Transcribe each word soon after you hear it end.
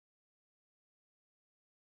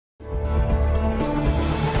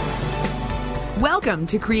Welcome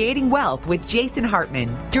to Creating Wealth with Jason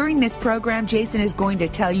Hartman. During this program, Jason is going to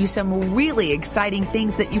tell you some really exciting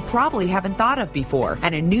things that you probably haven't thought of before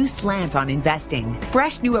and a new slant on investing.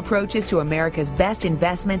 Fresh new approaches to America's best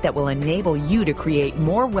investment that will enable you to create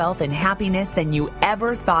more wealth and happiness than you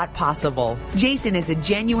ever thought possible. Jason is a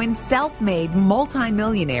genuine self-made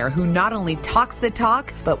multimillionaire who not only talks the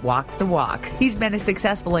talk, but walks the walk. He's been a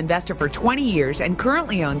successful investor for 20 years and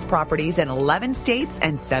currently owns properties in 11 states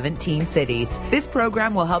and 17 cities. This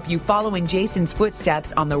program will help you follow in Jason's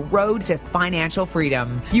footsteps on the road to financial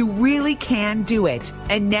freedom. You really can do it.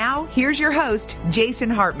 And now, here's your host, Jason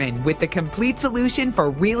Hartman, with the complete solution for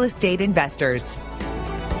real estate investors.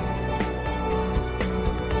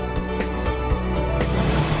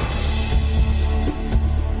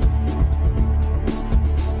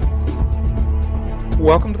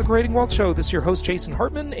 Welcome to the Creating Wealth Show. This is your host, Jason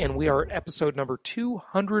Hartman, and we are episode number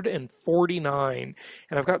 249.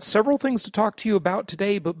 And I've got several things to talk to you about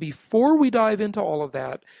today, but before we dive into all of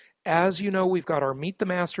that, as you know, we've got our Meet the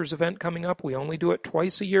Masters event coming up. We only do it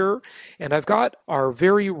twice a year. And I've got our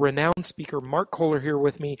very renowned speaker, Mark Kohler, here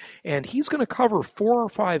with me. And he's going to cover 4 or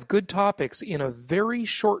 5 good topics in a very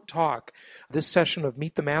short talk. This session of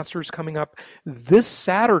Meet the Masters coming up this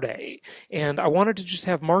Saturday. And I wanted to just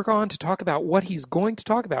have Mark on to talk about what he's going to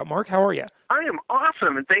talk about. Mark, how are you? I am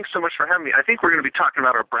awesome, and thanks so much for having me. I think we're going to be talking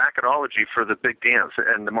about our bracketology for the big dance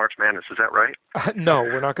and the March Madness. Is that right? No,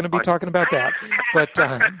 we're not going to be talking about that. But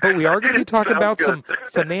we are going to be talking about some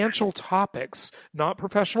financial topics, not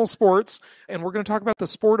professional sports, and we're going to talk about the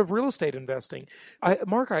sport of real estate investing.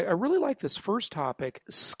 Mark, I really like this first topic,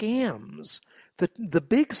 scams. The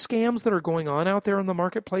big scams that are going on out there in the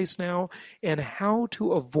marketplace now, and how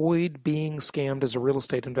to avoid being scammed as a real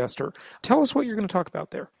estate investor. Tell us what you're going to talk about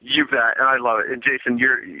there. You bet, and I love it. And Jason,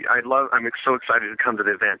 I'm so excited to come to the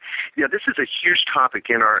event. Yeah, this is a huge topic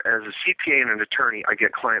as a CPA and an attorney. I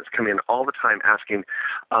get clients come in all the time asking,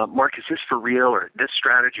 Mark, is this for real, or this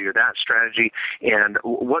strategy or that strategy, and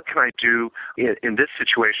what can I do in this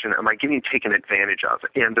situation? Am I getting taken advantage of?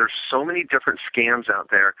 And there's so many different scams out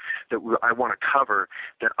there that I want to cover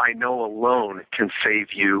that I know alone can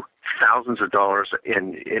save you thousands of dollars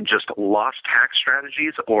in just lost tax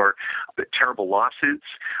strategies or terrible lawsuits.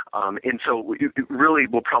 And so really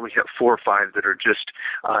we'll probably have 4 or 5 that are just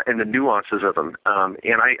in the nuances of them.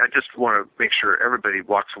 And I just want to make sure everybody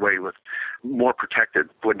walks away with more protected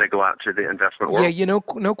when they go out to the investment world. Yeah,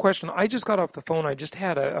 no question. I just got off the phone. I just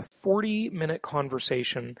had a 40-minute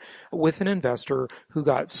conversation with an investor who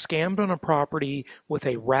got scammed on a property with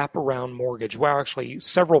a wraparound mortgage. Well, actually,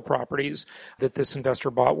 several properties that this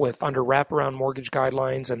investor bought with under wraparound mortgage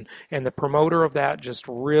guidelines, and the promoter of that just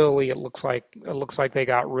really, it looks like they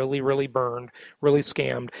got really burned, really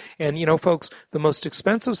scammed. And folks, the most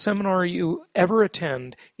expensive seminar you ever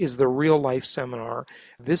attend is the real life seminar.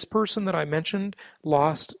 This person that I mentioned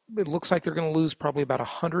it looks like they're going to lose probably about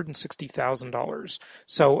 $160,000.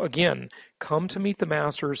 So again, come to Meet the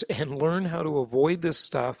Masters and learn how to avoid this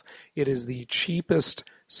stuff. It is the cheapest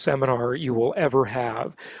seminar you will ever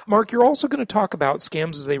have. Mark, you're also going to talk about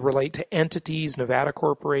scams as they relate to entities, Nevada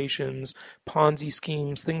corporations, Ponzi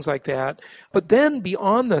schemes, things like that. But then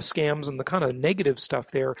beyond the scams and the kind of negative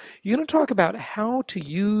stuff there, you're going to talk about how to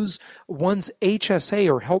use one's HSA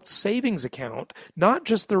or health savings account, not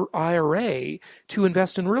just their IRA, to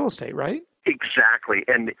invest in real estate, right? Exactly.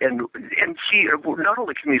 And see, not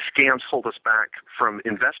only can these scams hold us back from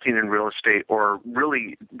investing in real estate or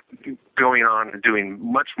really going on and doing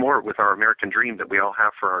much more with our American dream that we all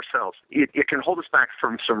have for ourselves, it can hold us back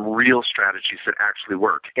from some real strategies that actually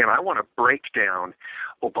work. And I want to break down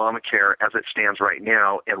Obamacare as it stands right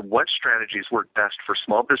now and what strategies work best for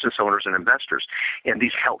small business owners and investors, and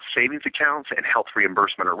these health savings accounts and health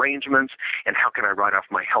reimbursement arrangements, and how can I write off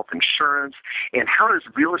my health insurance, and how does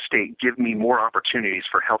real estate give me more opportunities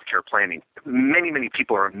for healthcare planning. Many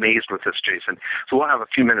people are amazed with this, Jason. So we'll have a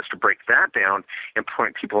few minutes to break that down and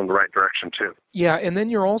point people in the right direction too. Yeah, and then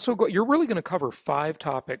you're really going to cover 5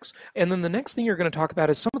 topics. And then the next thing you're going to talk about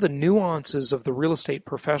is some of the nuances of the real estate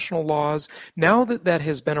professional laws. Now that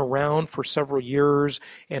has been around for several years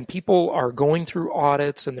and people are going through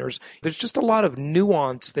audits, and there's just a lot of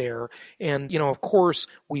nuance there. And, of course,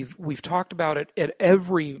 we've talked about it at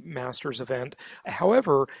every Masters event.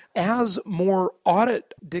 However, as more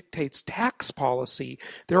audit dictates tax policy,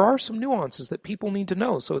 there are some nuances that people need to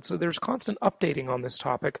know. So there's constant updating on this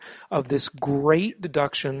topic of this great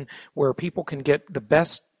deduction where people can get the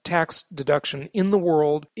best tax deduction in the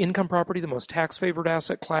world, income property, the most tax-favored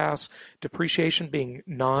asset class, depreciation being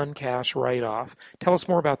non-cash write-off. Tell us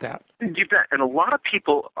more about that. You bet. And a lot of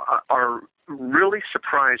people are really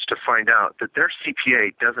surprised to find out that their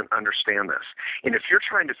CPA doesn't understand this. And if you're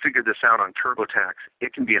trying to figure this out on TurboTax,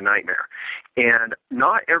 it can be a nightmare. And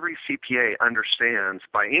not every CPA understands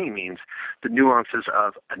by any means the nuances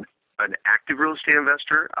of an active real estate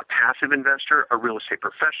investor, a passive investor, a real estate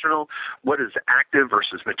professional. What is active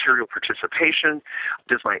versus material participation?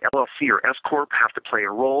 Does my LLC or S Corp have to play a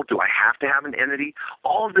role? Do I have to have an entity?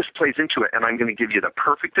 All of this plays into it, and I'm going to give you the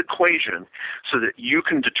perfect equation so that you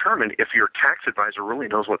can determine if your tax advisor really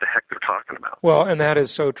knows what the heck they're talking about. Well, and that is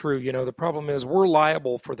so true. The problem is we're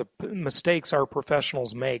liable for the mistakes our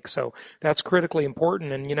professionals make, so that's critically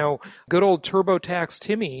important. And, good old TurboTax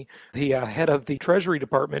Timmy, the head of the Treasury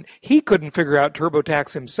Department, he couldn't figure out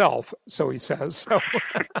TurboTax himself, so he says.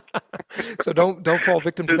 So don't fall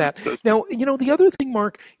victim to that. Now, the other thing,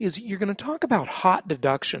 Mark, is you're going to talk about hot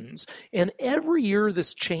deductions. And every year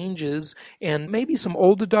this changes, and maybe some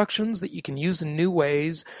old deductions that you can use in new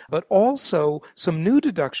ways, but also some new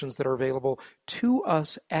deductions that are available to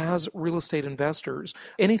us as real estate investors.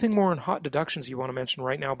 Anything more on hot deductions you want to mention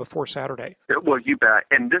right now before Saturday? Well, you bet.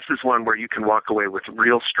 And this is one where you can walk away with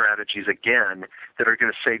real strategies, again, that are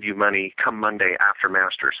going to save you money come Monday after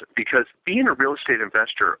Masters. Because being a real estate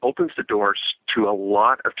investor opens the doors to a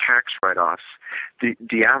lot of tax write-offs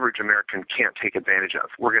the average American can't take advantage of.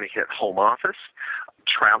 We're going to hit home office,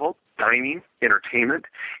 travel, dining, entertainment,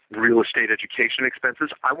 real estate education expenses.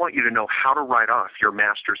 I want you to know how to write off your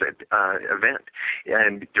master's event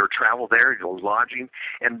and your travel there, your lodging,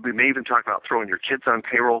 and we may even talk about throwing your kids on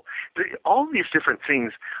payroll. All of these different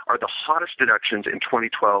things are the hottest deductions in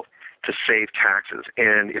 2012 to save taxes.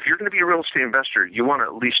 And if you're going to be a real estate investor, you want to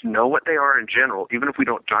at least know what they are in general. Even if we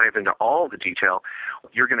don't dive into all the detail,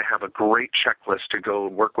 you're going to have a great checklist to go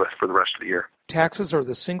work with for the rest of the year. Taxes are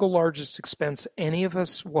the single largest expense any of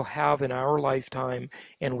us will have in our lifetime,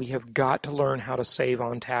 and we have got to learn how to save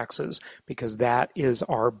on taxes because that is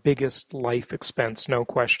our biggest life expense, no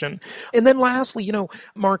question. And then lastly,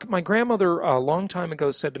 Mark, my grandmother a long time ago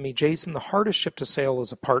said to me, Jason, the hardest ship to sail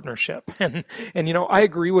is a partnership. And I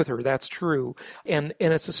agree with her. That's true. And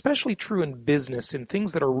it's especially true in business, in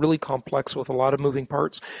things that are really complex with a lot of moving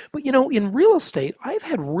parts. But, in real estate, I've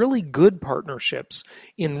had really good partnerships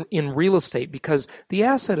in real estate because the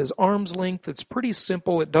asset is arm's length. It's pretty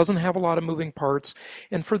simple. It doesn't have a lot of moving parts.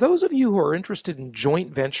 And for those of you who are interested in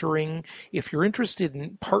joint venturing, if you're interested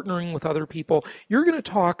in partnering with other people, you're going to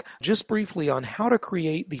talk just briefly on how to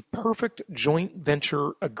create the perfect joint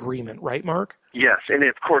venture agreement, right, Mark? Yes, and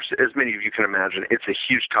of course, as many of you can imagine, it's a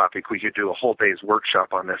huge topic. We could do a whole day's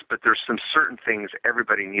workshop on this, but there's some certain things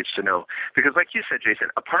everybody needs to know. Because like you said, Jason,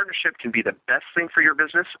 a partnership can be the best thing for your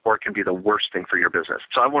business or it can be the worst thing for your business.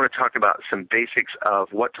 So I want to talk about some basics of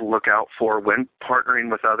what to look out for when partnering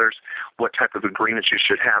with others, what type of agreements you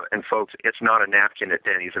should have. And folks, it's not a napkin at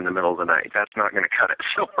Denny's in the middle of the night. That's not going to cut it.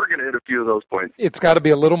 So we're going to hit a few of those points. It's got to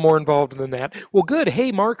be a little more involved than that. Well, good.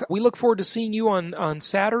 Hey, Mark, we look forward to seeing you on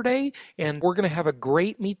Saturday, and we're going to have a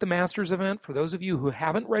great Meet the Masters event. For those of you who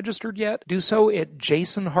haven't registered yet, do so at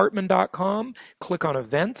jasonhartman.com. Click on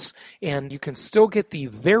events, and you can still get the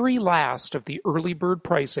very last of the early bird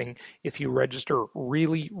pricing if you register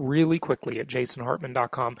really, really quickly at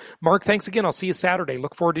jasonhartman.com. Mark, thanks again. I'll see you Saturday.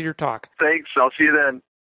 Look forward to your talk. Thanks. I'll see you then.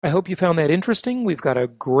 I hope you found that interesting. We've got a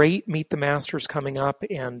great Meet the Masters coming up,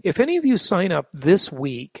 and if any of you sign up this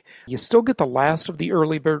week, you still get the last of the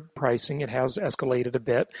early bird pricing. It has escalated a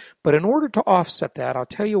bit, but in order to offset that, I'll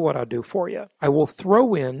tell you what I'll do for you. I will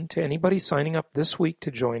throw in, to anybody signing up this week to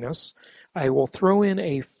join us, I will throw in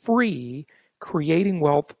a free Creating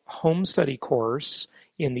Wealth home study course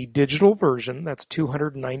in the digital version. That's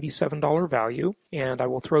 $297 value, and I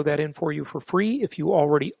will throw that in for you for free. If you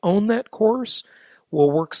already own that course, we'll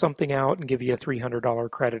work something out and give you a $300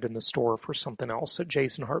 credit in the store for something else at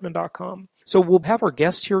jasonhartman.com. So we'll have our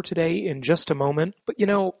guest here today in just a moment. But,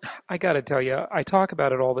 I got to tell you, I talk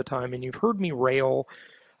about it all the time, and you've heard me rail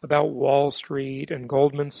about Wall Street and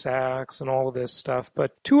Goldman Sachs and all of this stuff.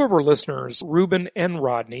 But two of our listeners, Ruben and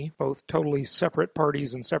Rodney, both totally separate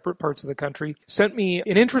parties in separate parts of the country, sent me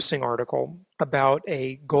an interesting article about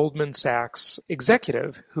a Goldman Sachs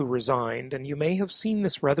executive who resigned. And you may have seen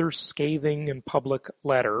this rather scathing and public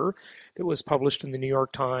letter that was published in the New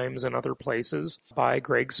York Times and other places by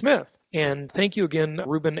Greg Smith. And thank you again,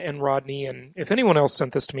 Ruben and Rodney. And if anyone else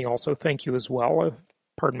sent this to me also, thank you as well.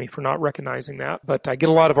 Pardon me for not recognizing that, but I get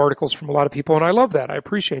a lot of articles from a lot of people, and I love that. I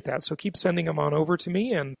appreciate that. So keep sending them on over to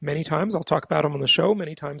me, and many times I'll talk about them on the show.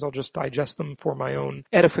 Many times I'll just digest them for my own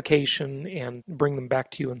edification and bring them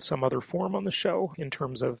back to you in some other form on the show in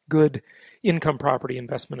terms of good income property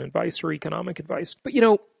investment advice or economic advice. But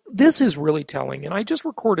This is really telling, and I just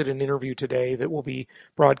recorded an interview today that will be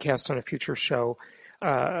broadcast on a future show.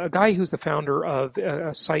 A guy who's the founder of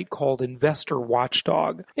a site called Investor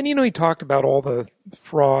Watchdog. And, he talked about all the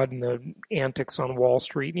fraud and the antics on Wall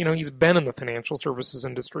Street. He's been in the financial services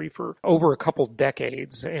industry for over a couple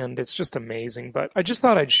decades, and it's just amazing. But I just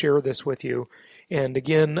thought I'd share this with you. And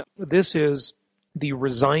again, this is the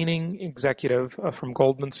resigning executive from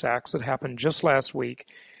Goldman Sachs that happened just last week.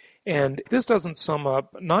 And if this doesn't sum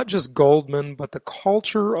up not just Goldman, but the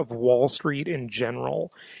culture of Wall Street in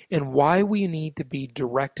general, and why we need to be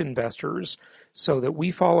direct investors so that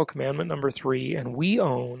we follow commandment number 3 and we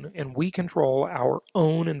own and we control our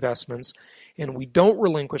own investments and we don't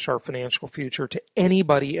relinquish our financial future to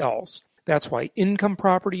anybody else. That's why income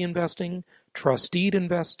property investing, trusteed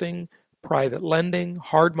investing, private lending,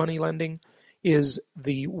 hard money lending is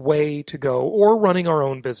the way to go, or running our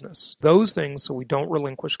own business. Those things so we don't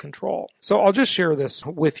relinquish control. So I'll just share this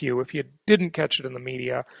with you. If you didn't catch it in the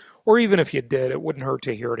media, or even if you did, it wouldn't hurt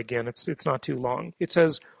to hear it again. It's not too long. It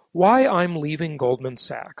says, "Why I'm Leaving Goldman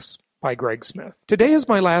Sachs" by Greg Smith. Today is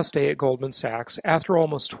my last day at Goldman Sachs after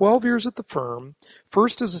almost 12 years at the firm,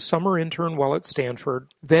 first as a summer intern while at Stanford,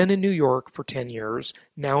 then in New York for 10 years,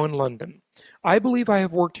 now in London. I believe I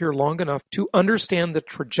have worked here long enough to understand the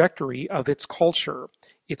trajectory of its culture,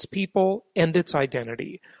 its people, and its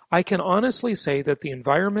identity. I can honestly say that the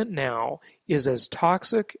environment now is as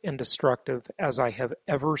toxic and destructive as I have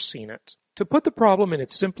ever seen it. To put the problem in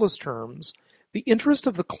its simplest terms, the interest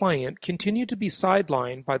of the client continued to be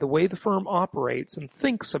sidelined by the way the firm operates and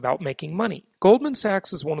thinks about making money. Goldman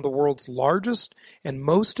Sachs is one of the world's largest and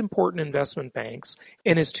most important investment banks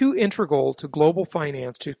and is too integral to global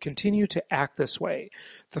finance to continue to act this way.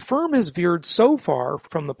 The firm has veered so far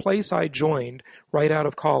from the place I joined right out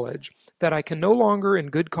of college that I can no longer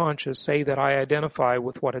in good conscience say that I identify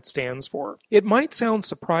with what it stands for. It might sound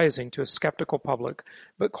surprising to a skeptical public,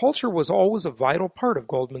 but culture was always a vital part of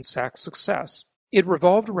Goldman Sachs' success. It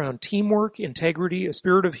revolved around teamwork, integrity, a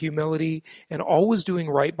spirit of humility, and always doing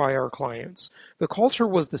right by our clients. The culture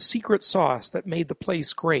was the secret sauce that made the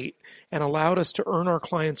place great and allowed us to earn our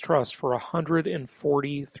clients' trust for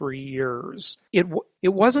 143 years. It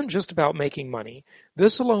wasn't just about making money.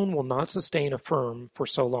 This alone will not sustain a firm for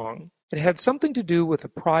so long. It had something to do with the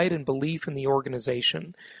pride and belief in the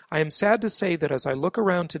organization. I am sad to say that as I look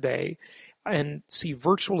around today and see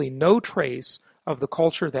virtually no trace of the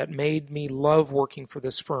culture that made me love working for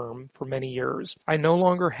this firm for many years, I no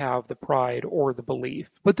longer have the pride or the belief.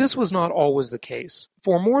 But this was not always the case.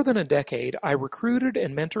 For more than a decade, I recruited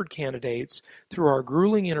and mentored candidates through our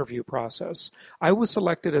grueling interview process. I was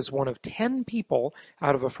selected as one of 10 people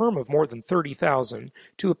out of a firm of more than 30,000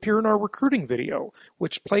 to appear in our recruiting video,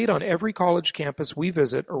 which played on every college campus we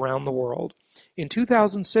visit around the world. In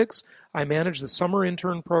 2006, I managed the summer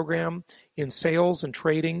intern program in sales and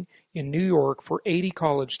trading in New York for 80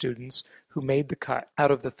 college students who made the cut out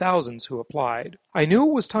of the thousands who applied. I knew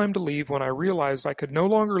it was time to leave when I realized I could no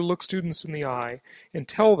longer look students in the eye and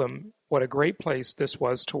tell them what a great place this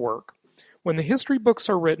was to work. When the history books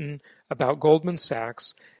are written about Goldman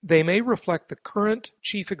Sachs, they may reflect the current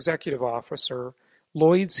chief executive officer,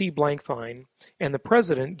 Lloyd C. Blankfein, and the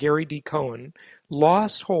president, Gary D. Cohen,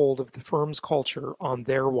 lost hold of the firm's culture on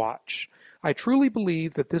their watch. I truly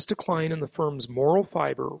believe that this decline in the firm's moral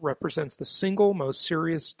fiber represents the single most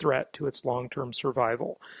serious threat to its long-term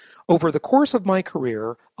survival. Over the course of my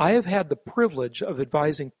career, I have had the privilege of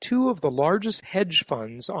advising 2 of the largest hedge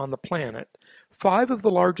funds on the planet, 5 of the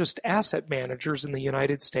largest asset managers in the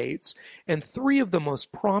United States, and 3 of the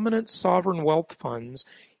most prominent sovereign wealth funds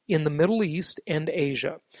in the Middle East and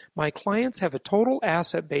Asia. My clients have a total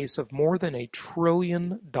asset base of more than $1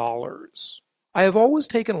 trillion. I have always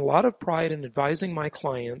taken a lot of pride in advising my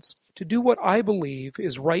clients to do what I believe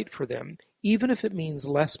is right for them, even if it means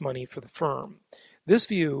less money for the firm. This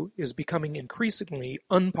view is becoming increasingly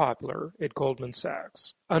unpopular at Goldman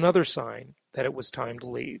Sachs, another sign that it was time to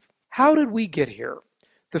leave. How did we get here?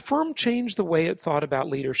 The firm changed the way it thought about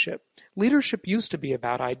leadership. Leadership used to be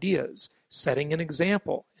about ideas, setting an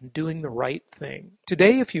example, and doing the right thing.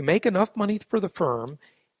 Today, if you make enough money for the firm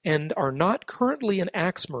and are not currently an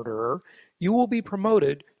axe murderer, you will be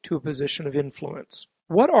promoted to a position of influence.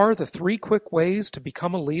 What are the 3 quick ways to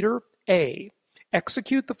become a leader? A.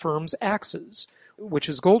 Execute the firm's axes, which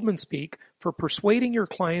is Goldman speak for persuading your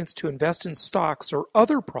clients to invest in stocks or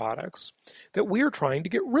other products that we are trying to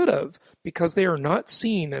get rid of because they are not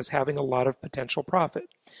seen as having a lot of potential profit.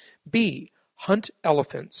 B. Hunt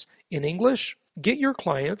elephants. In English, get your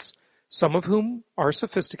clients, some of whom are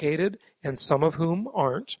sophisticated and some of whom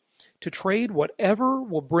aren't, to trade whatever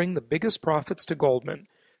will bring the biggest profits to Goldman.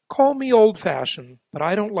 Call me old-fashioned, but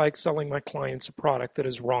I don't like selling my clients a product that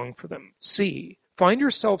is wrong for them. C, find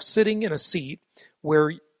yourself sitting in a seat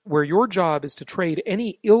where your job is to trade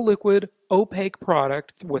any illiquid, opaque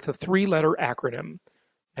product with a 3-letter acronym.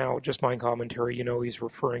 Now, just my commentary, he's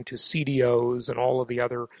referring to CDOs and all of the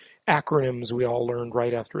other acronyms we all learned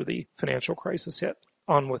right after the financial crisis hit.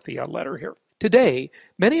 On with the letter here. Today,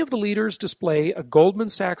 many of the leaders display a Goldman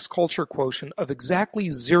Sachs culture quotient of exactly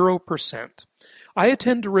 0%. I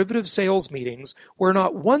attend derivative sales meetings where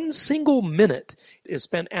not one single minute is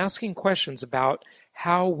spent asking questions about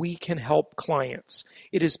how we can help clients.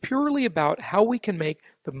 It is purely about how we can make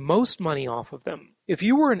the most money off of them. If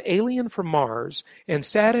you were an alien from Mars and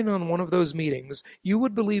sat in on one of those meetings, you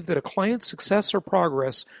would believe that a client's success or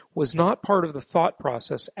progress was not part of the thought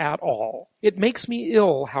process at all. It makes me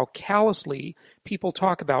ill how callously people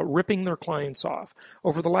talk about ripping their clients off.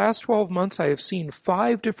 Over the last 12 months, I have seen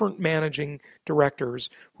 5 different managing directors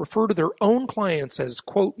refer to their own clients as,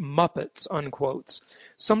 quote, Muppets, unquotes,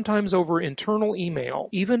 sometimes over internal email,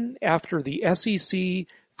 even after the SEC,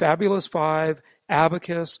 Fabulous 5,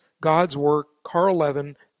 Abacus, God's Work, Carl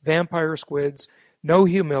Levin, Vampire Squids, no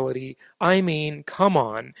humility. I mean, come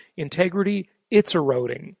on. Integrity, it's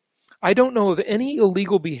eroding. I don't know of any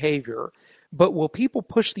illegal behavior, but will people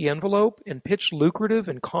push the envelope and pitch lucrative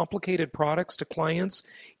and complicated products to clients,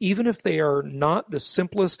 even if they are not the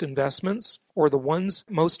simplest investments or the ones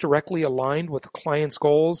most directly aligned with the client's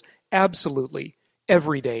goals? Absolutely.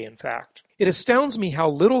 Every day, in fact. It astounds me how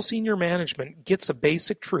little senior management gets a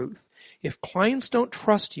basic truth. If clients don't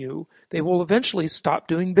trust you, they will eventually stop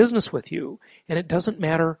doing business with you, and it doesn't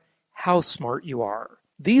matter how smart you are.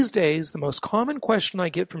 These days, the most common question I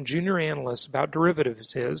get from junior analysts about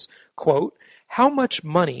derivatives is, quote, how much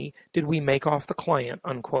money did we make off the client,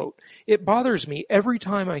 unquote. It bothers me every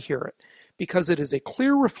time I hear it, because it is a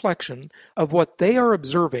clear reflection of what they are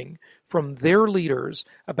observing from their leaders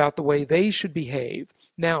about the way they should behave.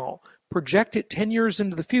 Now, project it 10 years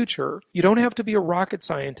into the future, you don't have to be a rocket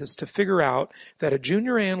scientist to figure out that a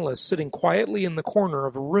junior analyst sitting quietly in the corner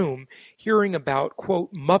of a room hearing about,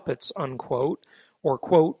 quote, Muppets, unquote, or,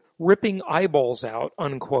 quote, ripping eyeballs out,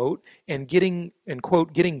 unquote, and getting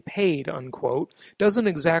paid, unquote, doesn't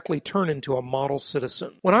exactly turn into a model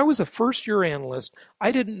citizen. When I was a first-year analyst,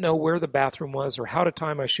 I didn't know where the bathroom was or how to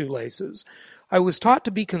tie my shoelaces. I was taught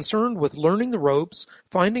to be concerned with learning the ropes,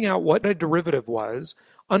 finding out what a derivative was,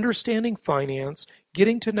 understanding finance,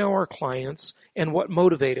 getting to know our clients, and what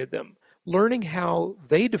motivated them, learning how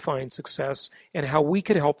they define success and how we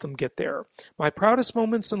could help them get there. My proudest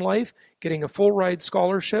moments in life, getting a full-ride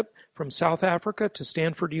scholarship from South Africa to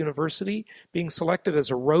Stanford University, being selected as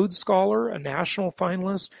a Rhodes Scholar, a national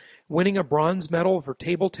finalist, winning a bronze medal for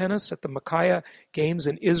table tennis at the Micaiah Games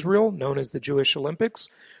in Israel, known as the Jewish Olympics,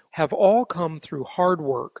 have all come through hard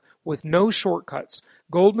work with no shortcuts.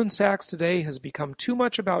 Goldman Sachs today has become too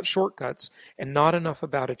much about shortcuts and not enough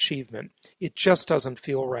about achievement. It just doesn't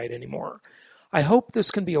feel right anymore. I hope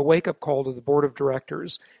this can be a wake-up call to the board of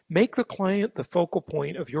directors. Make the client the focal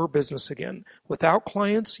point of your business again. Without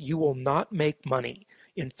clients, you will not make money.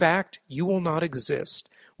 In fact, you will not exist.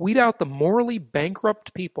 Weed out the morally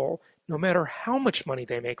bankrupt people, no matter how much money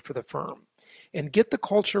they make for the firm, and get the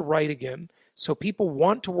culture right again. So people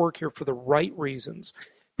want to work here for the right reasons.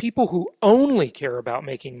 People who only care about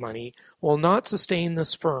making money will not sustain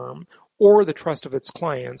this firm or the trust of its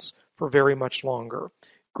clients for very much longer.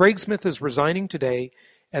 Greg Smith is resigning today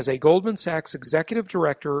as a Goldman Sachs executive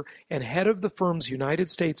director and head of the firm's United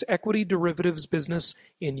States equity derivatives business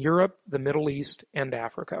in Europe, the Middle East, and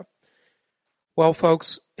Africa. Well,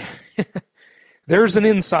 folks, there's an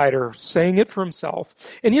insider saying it for himself.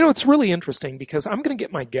 And it's really interesting because I'm going to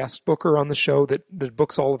get my guest booker on the show that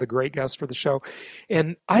books all of the great guests for the show.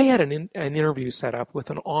 And I had an interview set up with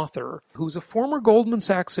an author who's a former Goldman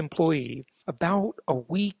Sachs employee about a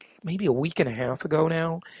week, maybe a week and a half ago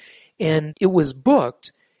now. And it was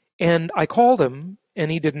booked. And I called him and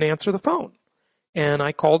he didn't answer the phone. And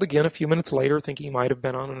I called again a few minutes later thinking he might have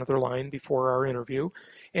been on another line before our interview.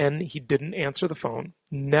 And he didn't answer the phone,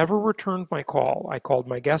 never returned my call. I called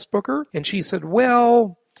my guest booker, and she said,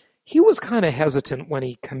 well, he was kind of hesitant when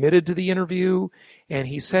he committed to the interview, and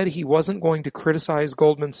he said he wasn't going to criticize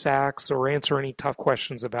Goldman Sachs or answer any tough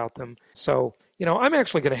questions about them. So, I'm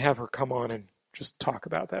actually going to have her come on and just talk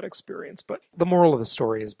about that experience. But the moral of the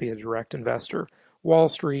story is be a direct investor. Wall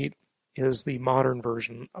Street is the modern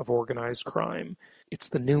version of organized crime. It's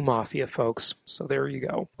the new mafia, folks. So there you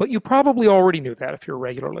go. But you probably already knew that if you're a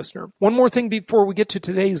regular listener. One more thing before we get to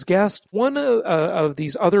today's guest. One of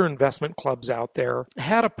these other investment clubs out there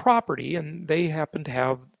had a property, and they happened to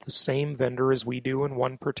have the same vendor as we do in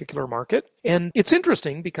one particular market. And it's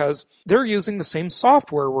interesting because they're using the same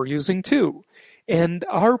software we're using too. And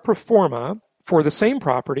our pro forma for the same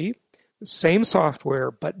property, same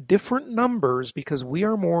software, but different numbers because we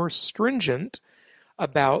are more stringent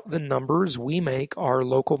about the numbers we make our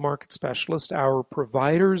local market specialist, our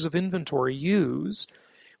providers of inventory use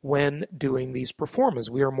when doing these pro formas.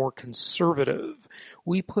 We are more conservative.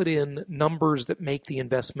 We put in numbers that make the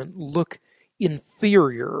investment look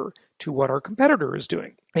inferior to what our competitor is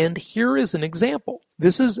doing. And here is an example.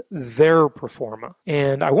 This is their pro forma.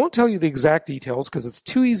 And I won't tell you the exact details because it's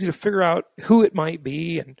too easy to figure out who it might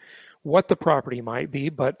be and what the property might be,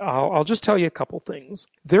 but I'll just tell you a couple things.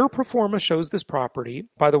 Their pro forma shows this property.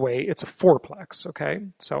 By the way, it's a fourplex, okay?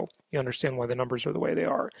 So you understand why the numbers are the way they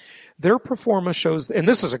are. Their pro forma shows, and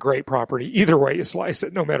this is a great property, either way you slice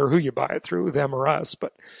it, no matter who you buy it through, them or us,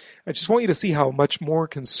 but I just want you to see how much more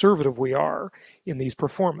conservative we are in these pro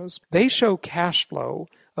formas. They show cash flow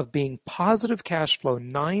of being positive cash flow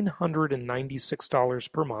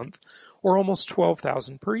 $996 per month, or almost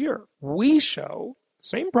 $12,000 per year. We show,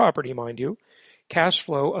 same property, mind you, cash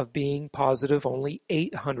flow of being positive only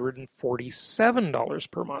 $847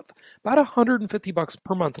 per month, about $150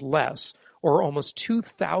 per month less, or almost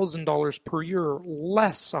 $2,000 per year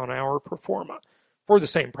less on our pro forma for the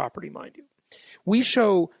same property, mind you. We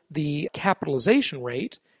show the capitalization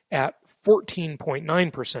rate at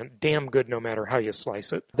 14.9%, damn good no matter how you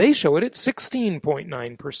slice it. They show it at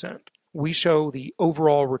 16.9%. We show the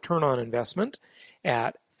overall return on investment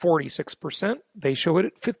at 46%. They show it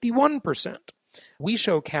at 51%. We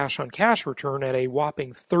show cash on cash return at a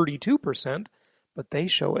whopping 32%, but they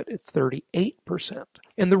show it at 38%.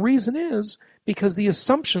 And the reason is because the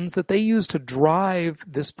assumptions that they use to drive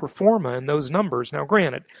this pro forma and those numbers, now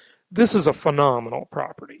granted, this is a phenomenal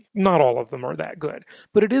property. Not all of them are that good,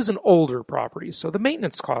 but it is an older property, so the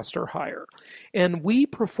maintenance costs are higher. And we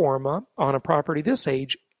pro forma on a property this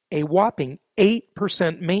age a whopping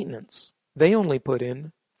 8% maintenance. They only put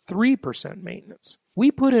in 3% maintenance. We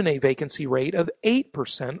put in a vacancy rate of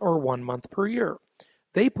 8% or 1 month per year.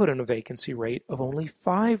 They put in a vacancy rate of only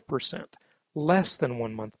 5%, less than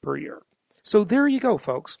 1 month per year. So there you go,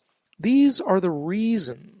 folks. These are the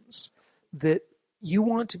reasons that you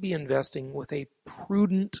want to be investing with a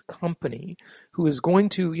prudent company who is going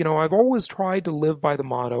to, I've always tried to live by the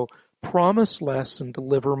motto, promise less and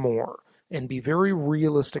deliver more, and be very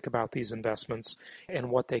realistic about these investments and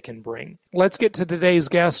what they can bring. Let's get to today's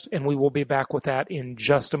guest, and we will be back with that in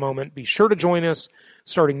just a moment. Be sure to join us.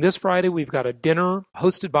 Starting this Friday, we've got a dinner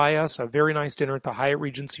hosted by us, a very nice dinner at the Hyatt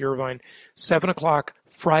Regency Irvine, 7 o'clock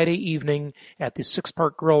Friday evening at the Six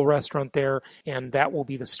Park Grill restaurant there, and that will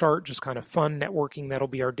be the start, just kind of fun networking. That'll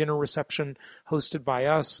be our dinner reception hosted by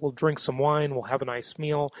us. We'll drink some wine, we'll have a nice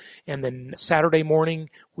meal, and then Saturday morning,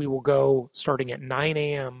 we will go starting at 9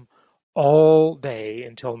 a.m., all day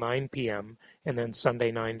until 9 p.m., and then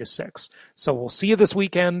Sunday 9 to 6. So we'll see you this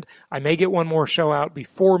weekend. I may get one more show out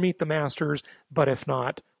before Meet the Masters, but if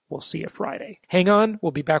not, we'll see you Friday. Hang on,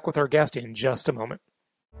 we'll be back with our guest in just a moment.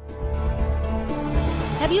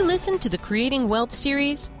 Have you listened to the Creating Wealth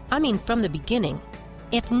series? I mean, from the beginning.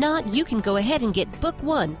 If not, you can go ahead and get Book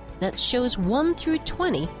 1, that shows 1 through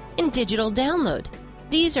 20 in digital download.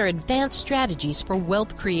 These are advanced strategies for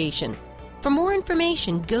wealth creation. For more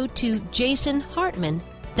information, go to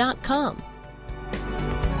jasonhartman.com.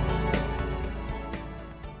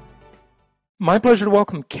 My pleasure to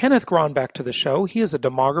welcome Kenneth Gronbach to the show. He is a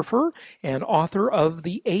demographer and author of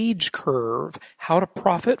The Age Curve, How to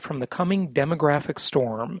Profit from the Coming Demographic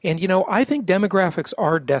Storm. And I think demographics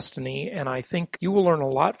are destiny, and I think you will learn a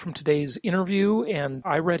lot from today's interview. And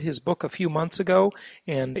I read his book a few months ago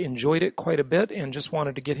and enjoyed it quite a bit and just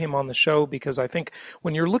wanted to get him on the show because I think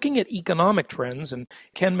when you're looking at economic trends, and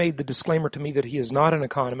Ken made the disclaimer to me that he is not an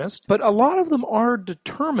economist, but a lot of them are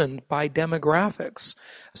determined by demographics.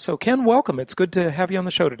 So Ken, welcome. It's good to have you on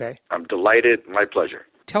the show today. I'm delighted. My pleasure.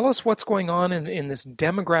 Tell us what's going on in this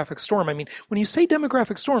demographic storm. I mean, when you say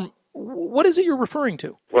demographic storm, what is it you're referring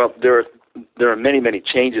to? Well, there are many, many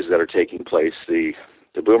changes that are taking place. The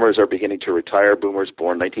boomers are beginning to retire. Boomers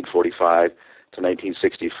born 1945 to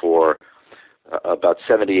 1964. About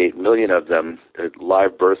 78 million of them,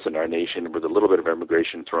 live births in our nation with a little bit of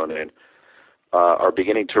immigration thrown in, are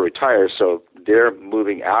beginning to retire, so they're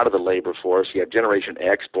moving out of the labor force. You have Generation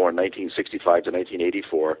X, born 1965 to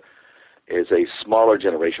 1984, is a smaller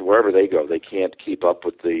generation. Wherever they go, they can't keep up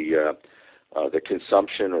with the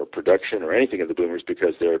consumption or production or anything of the boomers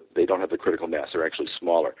because they don't have the critical mass. They're actually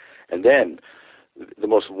smaller. And then the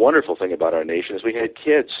most wonderful thing about our nation is we had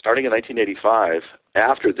kids starting in 1985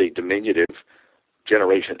 after the diminutive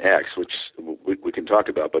Generation X, which we can talk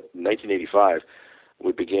about, but in 1985,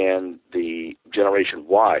 we began the Generation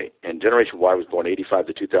Y, and Generation Y was born 85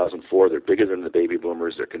 to 2004. They're bigger than the baby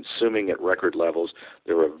boomers. They're consuming at record levels.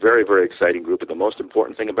 They're a very, very exciting group, and the most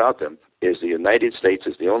important thing about them is the United States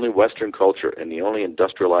is the only Western culture and the only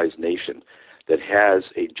industrialized nation that has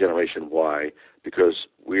a Generation Y, because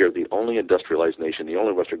we are the only industrialized nation, the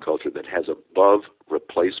only Western culture that has above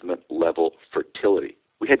replacement level fertility.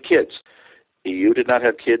 We had kids. EU did not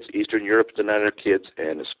have kids, Eastern Europe did not have kids,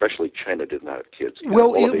 and especially China did not have kids.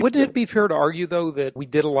 Well, wouldn't it be fair to argue, though, that we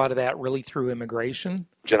did a lot of that really through immigration?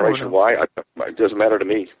 Generation Y, it doesn't matter to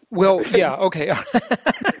me. Well, yeah, okay.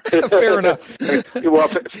 Fair enough.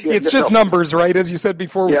 It's just numbers, right, as you said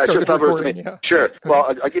before we started recording. Yeah. Sure.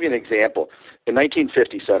 Well, I'll give you an example. In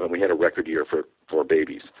 1957, we had a record year for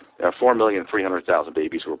babies. 4,300,000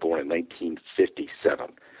 babies were born in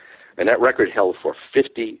 1957, and that record held for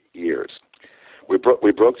 50 years. We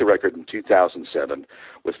broke the record in 2007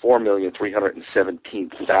 with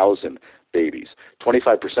 4,317,000 babies,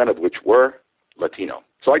 25% of which were Latino.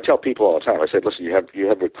 So I tell people all the time, I said, listen, you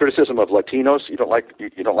have a criticism of Latinos, you don't like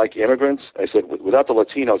immigrants. I said, without the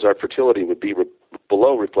Latinos, our fertility would be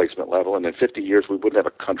below replacement level, and in 50 years we wouldn't have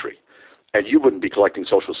a country, and you wouldn't be collecting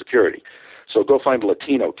Social Security. So go find a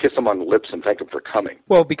Latino, kiss them on the lips, and thank them for coming.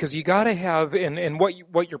 Well, because you got to have, and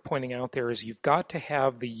what you're pointing out there is you've got to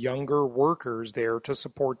have the younger workers there to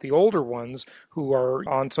support the older ones who are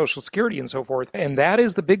on Social Security and so forth. And that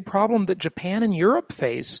is the big problem that Japan and Europe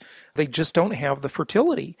face. They just don't have the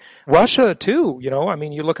fertility. Russia, too,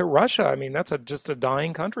 you look at Russia, that's just a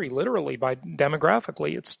dying country, literally,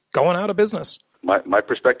 demographically. It's going out of business. My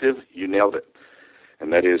perspective, you nailed it.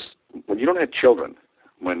 And that is, when you don't have children,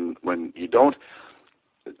 when you don't,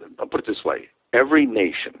 I'll put it this way, every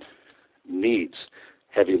nation needs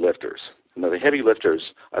heavy lifters. Now, the heavy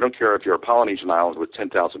lifters, I don't care if you're a Polynesian island with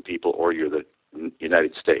 10,000 people or you're the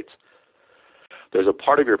United States. There's a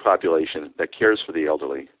part of your population that cares for the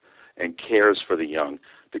elderly and cares for the young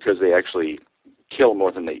because they actually kill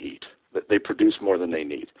more than they eat. They produce more than they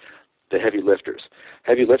need. The heavy lifters.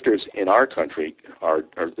 Heavy lifters in our country are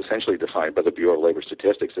essentially defined by the Bureau of Labor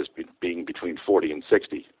Statistics as being between 40 and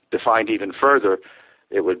 60. Defined even further,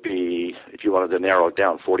 it would be, if you wanted to narrow it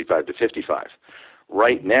down, 45 to 55.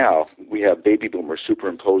 Right now, we have baby boomers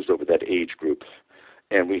superimposed over that age group,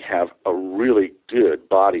 and we have a really good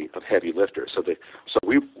body of heavy lifters. So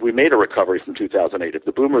we made a recovery from 2008. If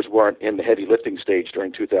the boomers weren't in the heavy lifting stage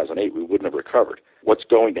during 2008, we wouldn't have recovered. What's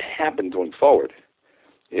going to happen going forward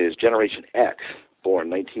is Generation X, born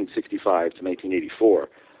 1965 to 1984,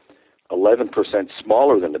 11%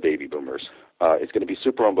 smaller than the baby boomers. It's going to be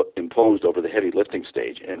superimposed over the heavy lifting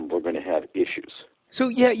stage, and we're going to have issues. So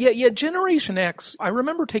yeah. Generation X, I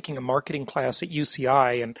remember taking a marketing class at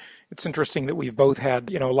UCI, and it's interesting that we've both had,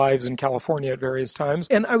 lives in California at various times.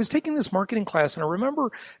 And I was taking this marketing class, and I remember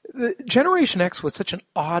Generation X was such an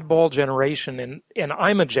oddball generation, and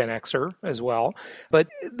I'm a Gen Xer as well, but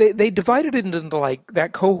they divided it into like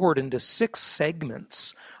that cohort into 6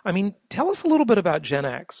 segments. Tell us a little bit about Gen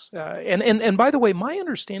X. And by the way, my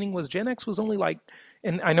understanding was Gen X was only like,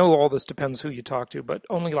 and I know all this depends who you talk to, but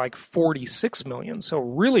only like 46 million, so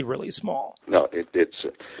really, really small. No, it's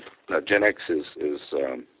Gen X is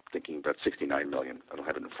thinking about 69 million. I don't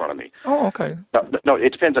have it in front of me. Oh, okay. No,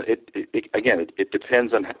 it depends on it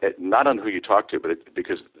depends on not on who you talk to, but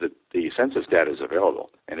because the census data is available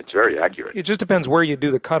and it's very accurate. It just depends where you do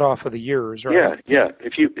the cutoff of the years, right? Yeah.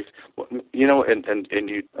 If you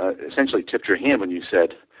essentially tipped your hand when you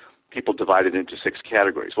said people divided into 6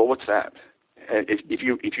 categories. Well, what's that? And if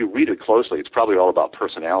you read it closely, it's probably all about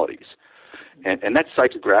personalities. And that's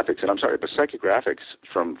psychographics, and I'm sorry, but psychographics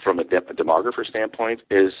from a demographer standpoint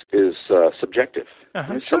is subjective.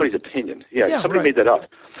 It's somebody's opinion. Yeah, somebody made that up.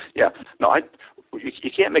 Yeah, no,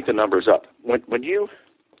 you can't make the numbers up. When you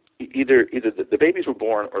either the babies were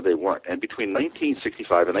born or they weren't, and between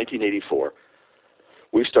 1965 and 1984,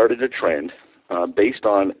 we started a trend based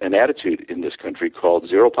on an attitude in this country called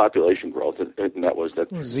zero population growth, and that was that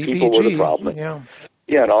ZPG, people were the problem.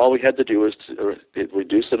 Yeah, and all we had to do was to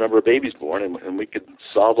reduce the number of babies born, and we could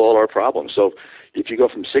solve all our problems. So if you go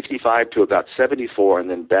from 65 to about 74 and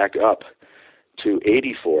then back up to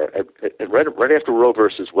 84, right after Roe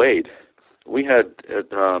versus Wade, we had,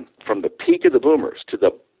 from the peak of the boomers to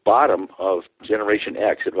the bottom of Generation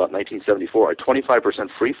X at about 1974, a 25%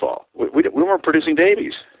 free fall. We weren't producing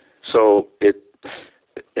babies. So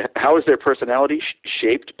how is their personality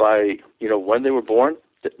shaped by, when they were born?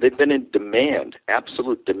 They've been in demand,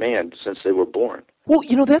 absolute demand, since they were born. Well,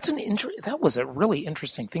 that was a really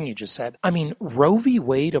interesting thing you just said. Roe v.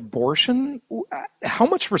 Wade abortion, How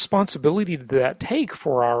much responsibility did that take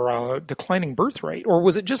for our declining birth rate? Or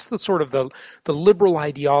was it just the sort of the liberal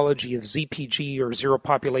ideology of ZPG, or zero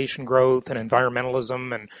population growth, and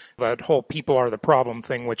environmentalism, and that whole people are the problem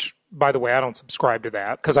thing, which, by the way, I don't subscribe to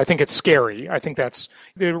that because I think it's scary. I think that's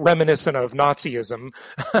reminiscent of Nazism.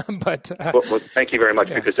 But well, thank you very much,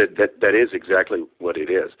 because that is exactly what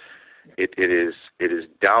it is. It is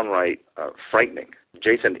downright frightening.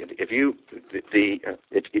 Jason, if you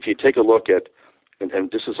take a look at,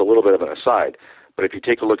 and this is a little bit of an aside, but if you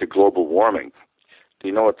take a look at global warming, do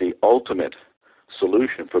you know what the ultimate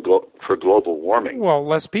solution for global warming? Well,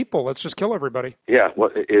 less people. Let's just kill everybody. Yeah,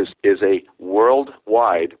 what is a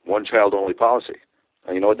worldwide one-child-only policy.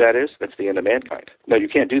 And you know what that is? That's the end of mankind. No, you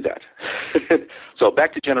can't do that. So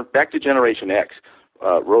back to Generation X,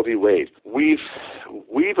 Roe v. Wade.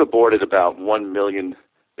 We've aborted about 1 million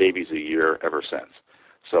babies a year ever since.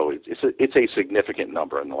 So it's a significant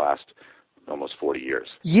number in the last almost 40 years.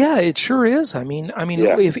 Yeah, it sure is. I mean,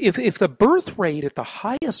 Yeah. if the birth rate at the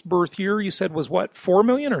highest birth year you said was what, 4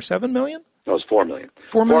 million or 7 million? No, it was 4 million.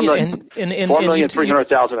 4 million.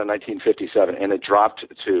 4,300,000 in 1957, and it dropped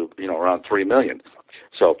to around 3 million.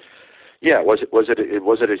 So, yeah, was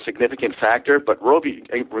it a significant factor? But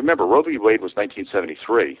remember, Roe v. Wade was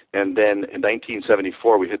 1973, and then in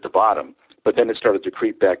 1974 we hit the bottom. But then it started to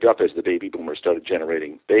creep back up as the baby boomers started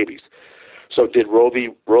generating babies. So did Roe v.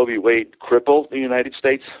 Wade cripple the United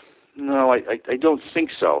States? No, I don't think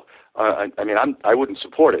so. I wouldn't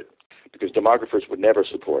support it, because demographers would never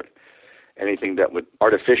support anything that would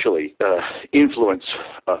artificially influence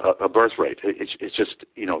a birth rate. It's just,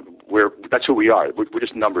 that's who we are. We're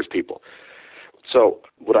just numbers people. So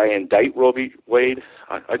would I indict Roe v. Wade?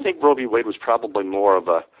 I think Roe v. Wade was probably more of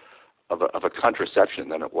a contraception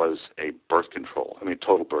than it was a birth control.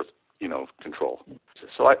 Total birth, control.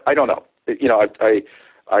 So I don't know.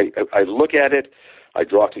 I look at it, I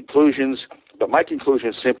draw conclusions, but my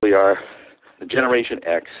conclusions simply are the Generation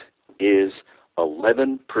X is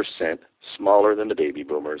 11% smaller than the baby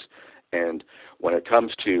boomers, and when it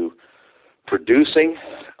comes to producing,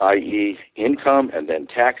 i.e. income and then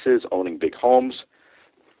taxes, owning big homes,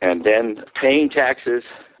 and then paying taxes,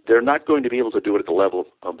 they're not going to be able to do it at the level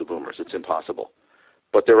of the boomers. It's impossible.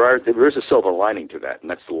 But there is a silver lining to that, and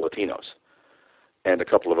that's the Latinos, and a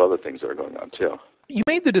couple of other things that are going on too. You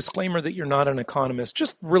made the disclaimer that you're not an economist.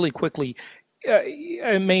 Just really quickly,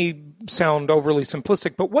 it may sound overly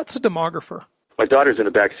simplistic, but what's a demographer? My daughter's in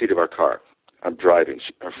the back seat of our car. I'm driving.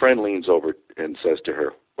 Her friend leans over and says to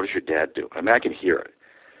her, "What does your dad do?" I can hear it.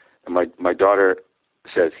 And my daughter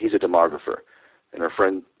says, "He's a demographer." And her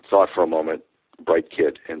friend thought for a moment, bright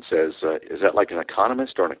kid, and says, "Is that like an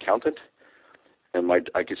economist or an accountant?" And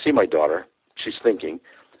I could see my daughter. She's thinking,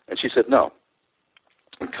 and she said, "No.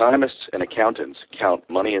 Economists and accountants count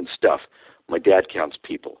money and stuff. My dad counts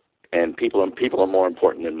people, and people are more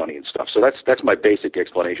important than money and stuff." So that's my basic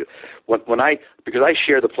explanation. Because I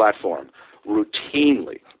share the platform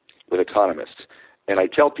routinely with economists, and I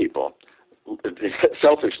tell people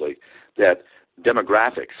selfishly that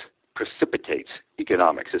demographics precipitates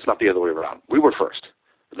economics. It's not the other way around. We were first,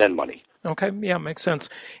 then money. Okay, yeah, makes sense.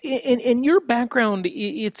 In your background,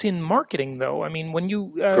 it's in marketing, though. When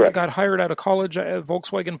you got hired out of college,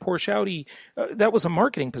 Volkswagen, Porsche, Audi, that was a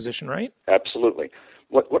marketing position, right? Absolutely.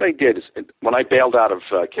 What I did is, when I bailed out of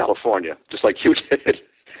California, just like you did,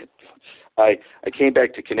 I came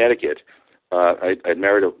back to Connecticut. I'd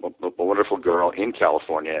married a wonderful girl in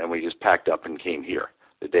California, and we just packed up and came here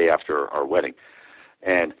the day after our wedding.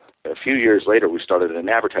 And a few years later, we started an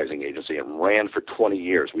advertising agency and ran for 20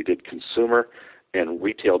 years. We did consumer and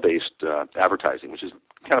retail-based advertising, which is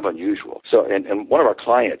kind of unusual. So, and one of our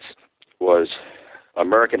clients was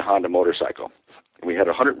American Honda Motorcycle. And we had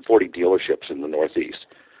 140 dealerships in the Northeast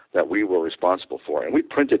that we were responsible for, and we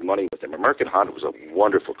printed money with them. American Honda was a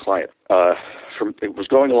wonderful client. It was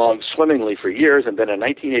going along swimmingly for years, and then in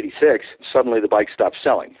 1986, suddenly the bike stopped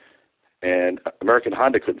selling. And American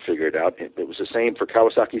Honda couldn't figure it out. It was the same for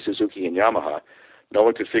Kawasaki, Suzuki, and Yamaha. No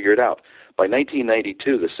one could figure it out. By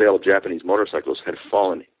 1992, the sale of Japanese motorcycles had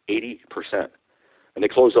fallen 80%. And they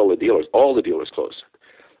closed all the dealers. All the dealers closed,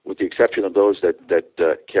 with the exception of those that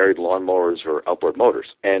carried lawnmowers or outboard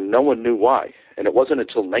motors. And no one knew why. And it wasn't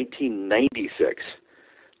until 1996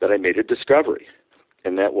 that I made a discovery.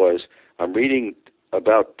 And that was, I'm reading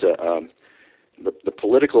about the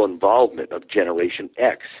political involvement of Generation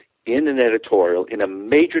X in an editorial in a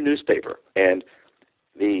major newspaper. And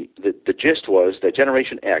the gist was that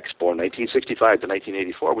Generation X, born 1965 to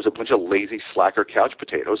 1984, was a bunch of lazy, slacker couch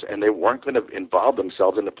potatoes, and they weren't going to involve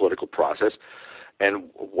themselves in the political process.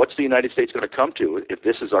 And what's the United States going to come to if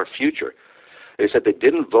this is our future? They said they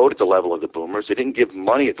didn't vote at the level of the boomers. They didn't give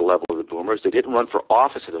money at the level of the boomers. They didn't run for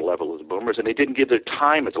office at the level of the boomers, and they didn't give their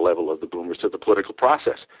time at the level of the boomers to the political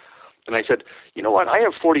process. And I said, you know what? I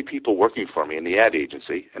have 40 people working for me in the ad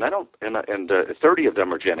agency, and 30 of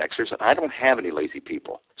them are Gen Xers, and I don't have any lazy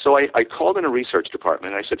people. So I called in a research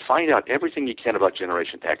department, and I said, find out everything you can about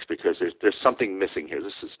Generation X, because there's something missing here.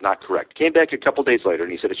 This is not correct. Came back a couple days later,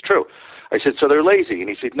 and he said, it's true. I said, so they're lazy? And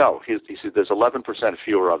he said, no. He said, there's 11%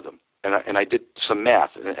 fewer of them. And I did some math,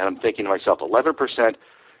 and I'm thinking to myself, 11%.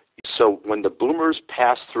 So when the boomers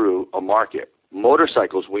passed through a market,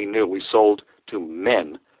 motorcycles we knew we sold to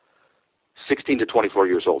men 16 to 24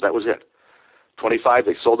 years old. That was it. 25,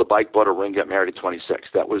 they sold a bike, bought a ring, got married at 26.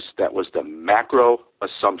 That was the macro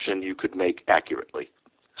assumption you could make accurately.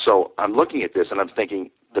 So I'm looking at this and I'm thinking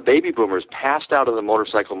the baby boomers passed out of the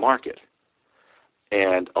motorcycle market,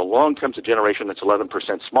 and along comes a generation that's 11%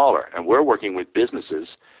 smaller, and we're working with businesses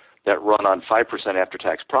that run on 5%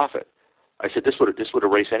 after-tax profit. I said this would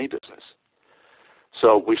erase any business.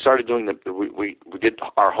 So we started doing we did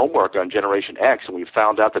our homework on Generation X, and we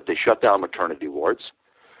found out that they shut down maternity wards,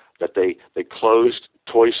 that they closed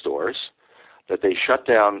toy stores, that they shut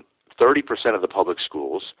down 30% of the public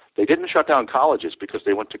schools. They didn't shut down colleges because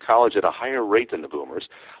they went to college at a higher rate than the boomers.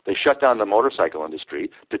 They shut down the motorcycle industry.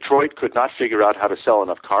 Detroit could not figure out how to sell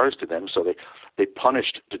enough cars to them, so they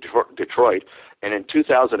punished Detroit. And in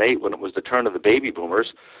 2008, when it was the turn of the baby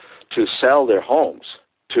boomers to sell their homes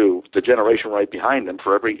to the generation right behind them,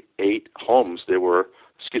 for every 10 homes, there were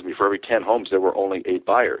only 8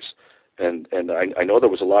 buyers. And I know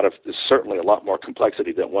there's certainly a lot more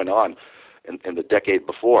complexity that went on in the decade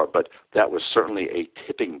before, but that was certainly a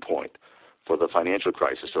tipping point for the financial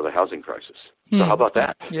crisis or the housing crisis. So how about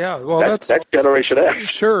that? Yeah, well, that's Generation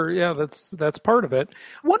X. Sure, yeah, that's part of it.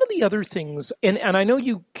 One of the other things, and I know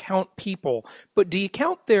you count people, but do you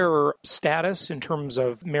count their status in terms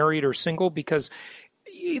of married or single? Because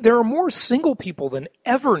there are more single people than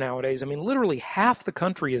ever nowadays. I mean, literally half the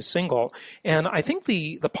country is single. And I think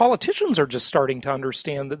the politicians are just starting to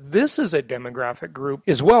understand that this is a demographic group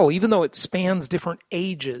as well, even though it spans different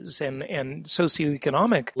ages and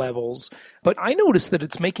socioeconomic levels. But I noticed that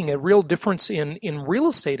it's making a real difference in real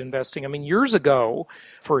estate investing. I mean, years ago,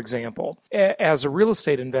 for example, as a real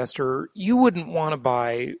estate investor, you wouldn't want to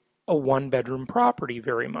buy a one-bedroom property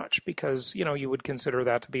very much because, you would consider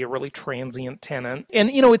that to be a really transient tenant. And,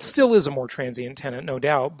 it still is a more transient tenant, no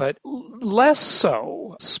doubt, but less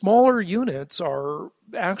so. Smaller units are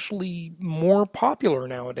actually more popular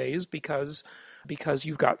nowadays because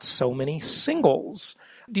you've got so many singles.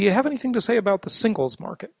 Do you have anything to say about the singles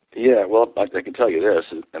market? Yeah, well, I can tell you this,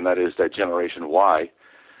 and that is that Generation Y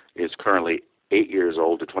is currently 8 years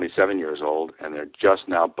old to 27 years old, and they're just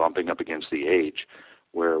now bumping up against the age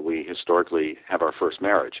where we historically have our first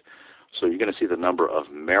marriage. So you're going to see the number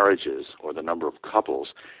of marriages or the number of couples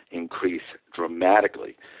increase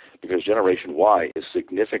dramatically because Generation Y is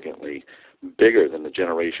significantly bigger than the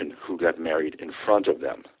generation who got married in front of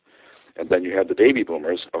them. And then you have the baby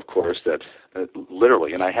boomers, of course, that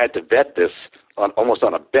literally, and I had to bet this almost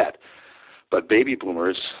on a bet, but baby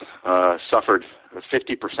boomers suffered a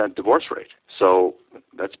 50% divorce rate. So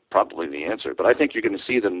that's probably the answer. But I think you're going to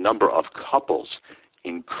see the number of couples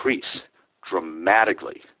increase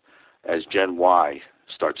dramatically as Gen Y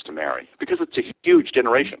starts to marry because it's a huge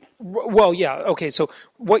generation. Well, yeah. Okay. So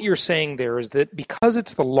what you're saying there is that because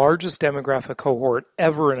it's the largest demographic cohort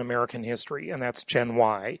ever in American history, and that's Gen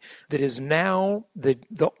Y, that is now the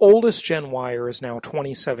oldest Gen Y-er is now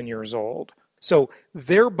 27 years old. So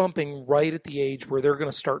they're bumping right at the age where they're going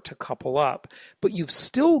to start to couple up. But you've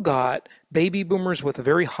still got baby boomers with a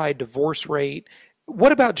very high divorce rate.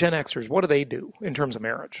 What about Gen Xers? What do they do in terms of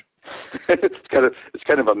marriage? It's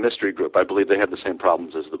kind of a mystery group. I believe they have the same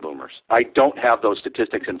problems as the boomers. I don't have those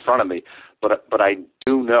statistics in front of me, but I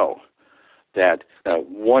do know that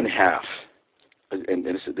one half, and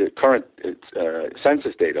this is the current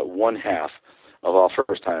census data, one half of all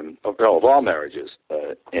of all marriages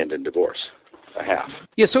end in divorce. A half.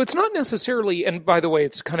 Yeah, so it's not necessarily, and by the way,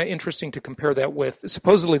 it's kind of interesting to compare that with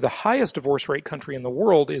supposedly the highest divorce rate country in the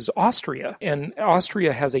world is Austria, and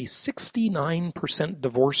Austria has a 69%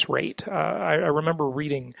 divorce rate. I remember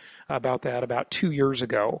reading about that about 2 years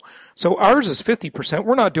ago. So ours is 50%.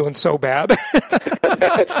 We're not doing so bad.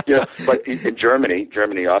 Yeah, but in Germany,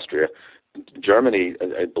 Austria,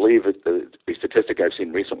 I believe the statistic I've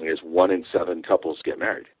seen recently is 1 in 7 couples get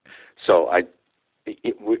married. So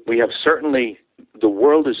we have certainly, the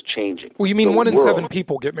world is changing. Well, you mean 1 in 7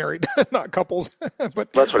 people get married, not couples.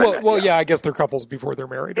 But that's what I meant. Well, yeah, I guess they're couples before they're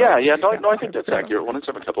married. Yeah, no, I think that's accurate. 1 in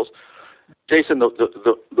 7 couples. Jason,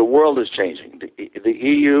 the world is changing. The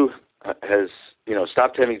EU has,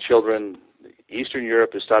 stopped having children. Eastern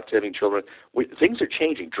Europe has stopped having children. Things are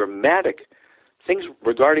changing. Dramatic things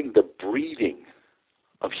regarding the breeding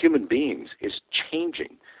of human beings is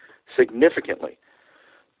changing significantly.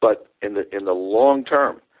 But in the long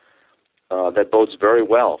term, that bodes very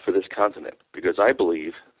well for this continent, because I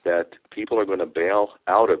believe that people are going to bail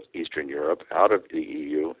out of Eastern Europe, out of the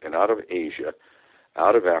EU, and out of Asia,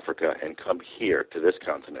 out of Africa, and come here to this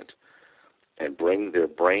continent and bring their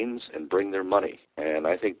brains and bring their money. And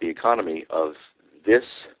I think the economy of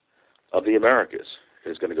the Americas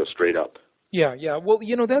is going to go straight up. Yeah. Well,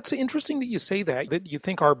 that's interesting that you say that you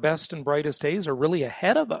think our best and brightest days are really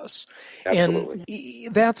ahead of us. Absolutely.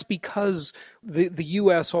 And that's because the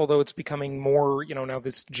U.S., although it's becoming more, now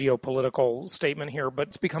this geopolitical statement here, but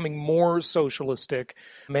it's becoming more socialistic,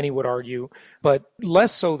 many would argue, but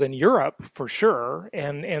less so than Europe for sure.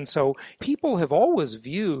 And so people have always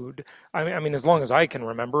viewed, I mean, as long as I can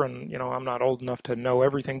remember, and, I'm not old enough to know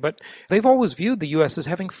everything, but they've always viewed the U.S. as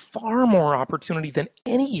having far more opportunity than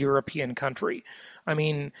any European country. I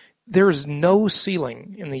mean, there's no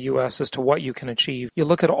ceiling in the U.S. as to what you can achieve. You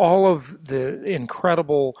look at all of the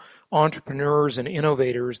incredible entrepreneurs and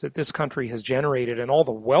innovators that this country has generated and all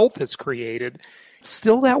the wealth it's created. It's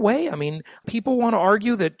still that way. I mean, people want to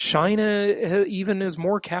argue that China even is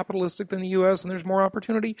more capitalistic than the U.S. and there's more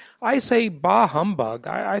opportunity. I say, bah humbug.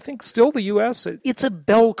 I think still the U.S., it's a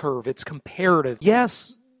bell curve. It's comparative.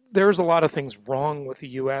 Yes, there's a lot of things wrong with the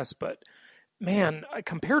U.S., but man,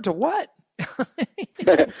 compared to what?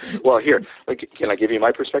 Well, here, can I give you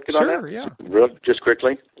my perspective on that? Sure, yeah. Just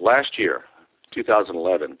quickly. Last year,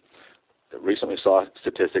 2011, recently saw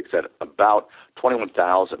statistics that about 21,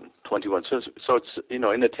 so it's, in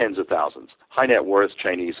the tens of thousands. High net worth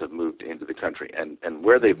Chinese have moved into the country, and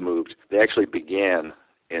where they've moved, they actually began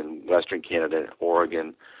in Western Canada,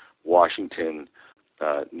 Oregon, Washington,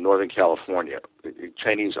 Northern California. The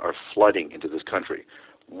Chinese are flooding into this country.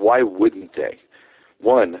 Why wouldn't they?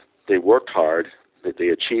 One, they worked hard, that they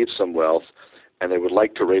achieved some wealth, and they would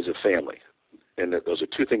like to raise a family. And those are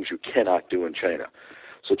two things you cannot do in China.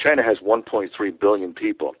 So China has 1.3 billion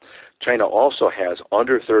people. China also has,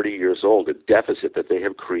 under 30 years old, a deficit that they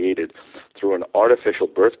have created through an artificial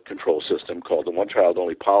birth control system called the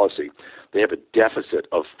one-child-only policy. They have a deficit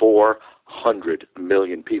of 400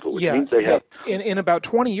 million people, which means they have... In about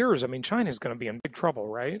 20 years, I mean, China's going to be in big trouble,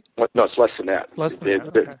 right? No, it's less than that. Less than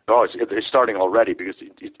that, okay. They're starting already, because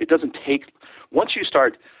it doesn't take... Once you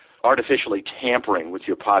start artificially tampering with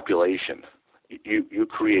your population, you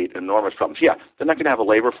create enormous problems. Yeah, they're not going to have a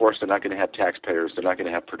labor force. They're not going to have taxpayers. They're not going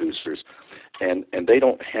to have producers. And they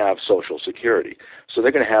don't have Social Security. So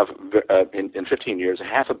they're going to have, in 15 years,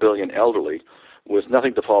 500 million elderly with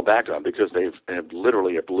nothing to fall back on, because they have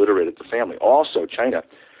literally obliterated the family. Also, China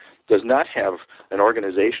does not have an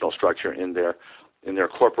organizational structure in their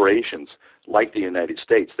corporations like the United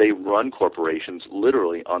States. They run corporations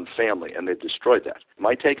literally on family, and they've destroyed that.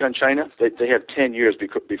 My take on China, they have 10 years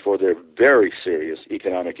before they're very serious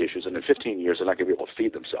economic issues, and in 15 years they're not going to be able to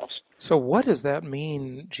feed themselves. So what does that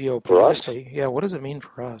mean geopolitically? For us? Yeah, what does it mean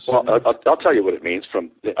for us? Well, I'll tell you what it means. From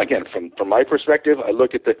my perspective, I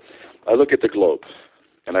look at the globe,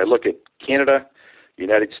 and I look at Canada,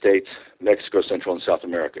 United States, Mexico, Central and South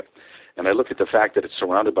America, and I look at the fact that it's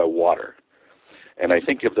surrounded by water. And I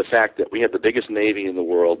think of the fact that we have the biggest navy in the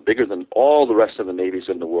world, bigger than all the rest of the navies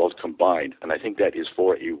in the world combined. And I think that is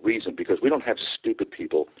for a reason, because we don't have stupid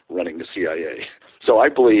people running the CIA. So I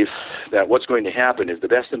believe that what's going to happen is the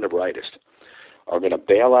best and the brightest are going to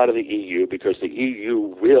bail out of the EU, because the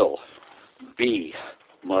EU will be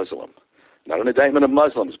Muslim. Not an indictment of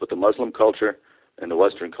Muslims, but the Muslim culture and the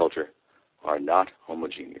Western culture are not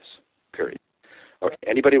homogeneous, period. Okay.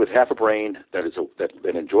 Anybody with half a brain that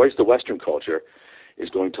enjoys the Western culture is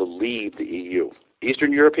going to leave the EU.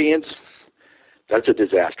 Eastern Europeans, that's a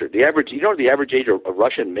disaster. The average age of a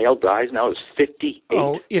Russian male dies now is 58.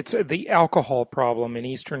 Oh, it's the alcohol problem in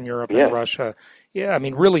Eastern Europe and Russia. Yeah, I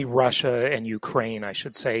mean, really Russia and Ukraine, I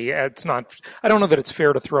should say. It's not. I don't know that it's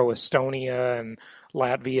fair to throw Estonia and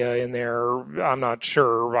Latvia in there. I'm not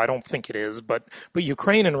sure. I don't think it is. But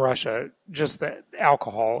Ukraine and Russia, just that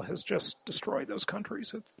alcohol has just destroyed those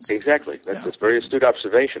countries. Exactly. That's a very astute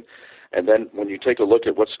observation. And then when you take a look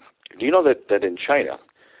at do you know that in China,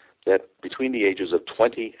 that between the ages of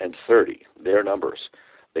 20 and 30, their numbers,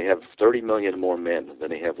 they have 30 million more men than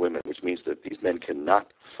they have women, which means that these men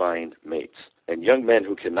cannot find mates. And young men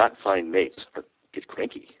who cannot find mates get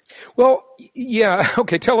cranky. Well, yeah.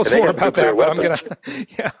 Okay, tell us more about that. But I'm gonna.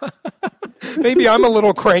 Yeah. Maybe I'm a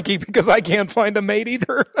little cranky because I can't find a mate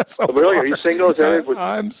either. So really? Are you single?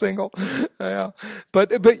 I'm single. Yeah.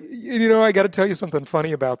 But I got to tell you something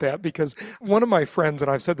funny about that, because one of my friends, and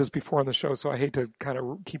I've said this before on the show, so I hate to kind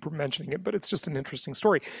of keep mentioning it, but it's just an interesting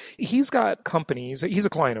story. He's got companies. He's a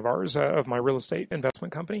client of ours, of my real estate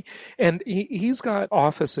investment company, and he's got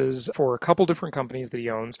offices for a couple different companies that he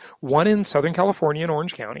owns, one in Southern California in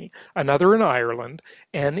Orange County, another in Ireland,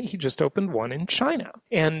 and he just opened one in China.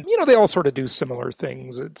 And, they all sort of do similar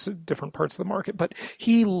things. It's different parts of the market, but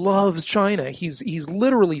he loves China. He's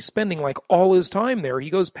literally spending like all his time there.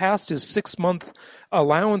 He goes past his 6-month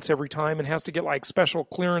allowance every time and has to get like special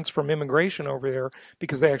clearance from immigration over there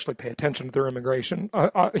because they actually pay attention to their immigration.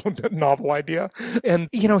 Novel idea. And,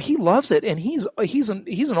 he loves it. And he's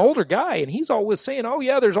an older guy, and he's always saying, oh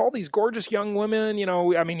yeah, there's all these gorgeous young women,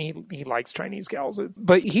 he likes Chinese gals,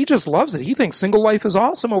 but he just loves it. He thinks single life is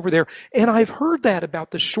awesome over there. And I've heard that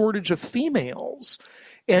about the shortage of females.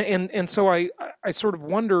 And so I sort of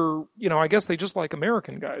wonder, I guess they just like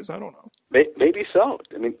American guys. I don't know. Maybe so.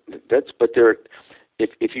 I mean,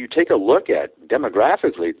 if you take a look at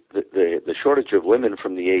demographically, the shortage of women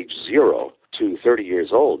from the age 0 to 30 years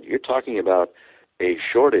old, you're talking about a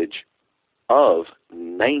shortage of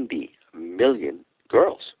 90 million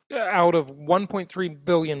girls. Out of 1.3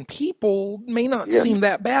 billion people may not seem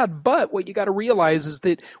that bad, but what you got to realize is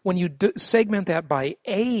that when you segment that by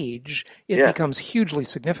age, it becomes hugely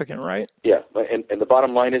significant, right? Yeah, and the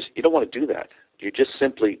bottom line is you don't want to do that. You just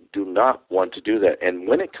simply do not want to do that. And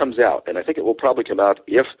when it comes out, and I think it will probably come out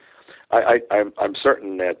if I'm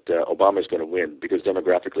certain that Obama is going to win because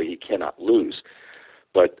demographically he cannot lose.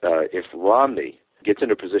 But if Romney gets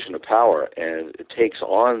into a position of power and takes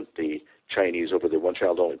on the Chinese over the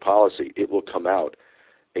one-child-only policy, it will come out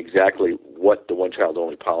exactly what the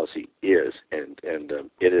one-child-only policy is, and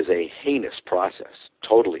it is a heinous process,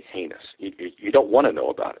 totally heinous. You don't want to know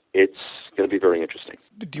about it. It's going to be very interesting.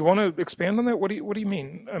 Do you want to expand on that? What do you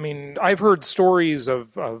mean? I mean, I've heard stories of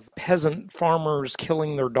peasant farmers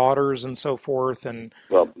killing their daughters and so forth, and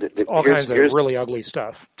all kinds of really ugly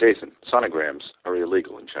stuff. Jason, sonograms are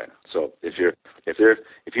illegal in China. So if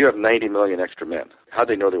you have 90 million extra men, how'd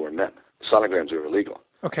they know they were men? Sonograms are illegal.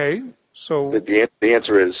 Okay. So the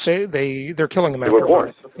answer is they're killing them after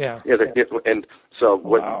birth. Yeah. And so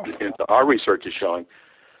what our research is showing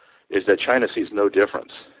is that China sees no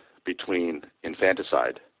difference between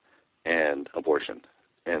infanticide and abortion,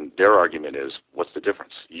 and their argument is, what's the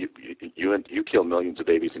difference? You kill millions of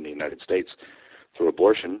babies in the United States through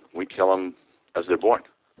abortion. We kill them as they're born.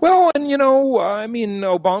 Well, and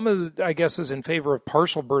Obama, I guess, is in favor of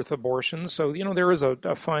partial birth abortions, so there is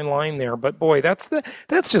a fine line there. But boy, that's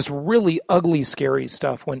just really ugly, scary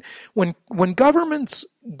stuff. When governments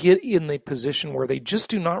get in the position where they just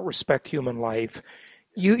do not respect human life,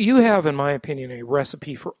 you have, in my opinion, a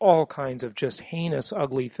recipe for all kinds of just heinous,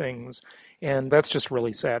 ugly things, and that's just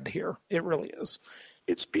really sad to hear. It really is.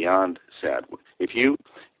 It's beyond sad. If you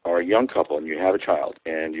are a young couple and you have a child,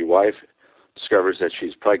 and your wife discovers that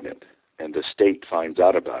she's pregnant and the state finds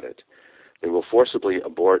out about it, they will forcibly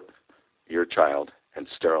abort your child and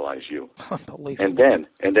sterilize you. Unbelievable. And then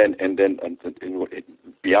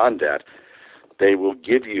beyond that, they will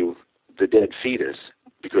give you the dead fetus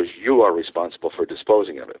because you are responsible for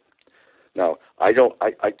disposing of it. Now, I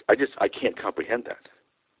can't comprehend that.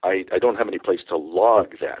 I don't have any place to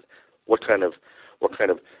log that. What kind of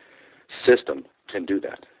system can do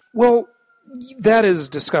that? Well, that is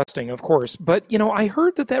disgusting, of course. But, I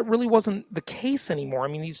heard that really wasn't the case anymore. I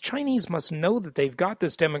mean, these Chinese must know that they've got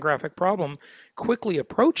this demographic problem quickly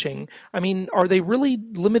approaching. I mean, are they really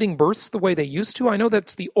limiting births the way they used to? I know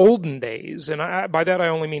that's the olden days, and by that I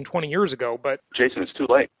only mean 20 years ago. But Jason, it's too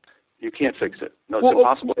late. You can't fix it. No, it's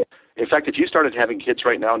impossible. In fact, if you started having kids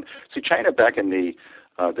right now, see, China back in the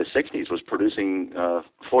 60s was producing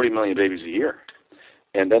 40 million babies a year.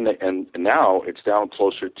 And then and now it's down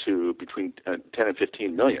closer to between 10 and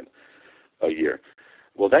 15 million a year.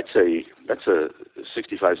 Well, that's a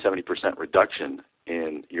 65-70% reduction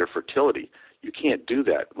in your fertility. You can't do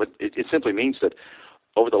that. It simply means that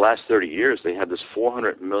over the last 30 years, they had this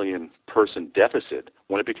 400 million person deficit.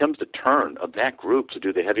 When it becomes the turn of that group to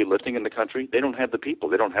do the heavy lifting in the country, they don't have the people.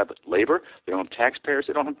 They don't have labor. They don't have taxpayers.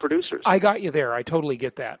 They don't have producers. I got you there. I totally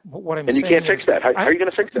get that. What I'm saying you can't fix that. How are you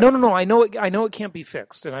going to fix that? No. I know it can't be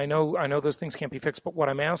fixed, and I know those things can't be fixed. But what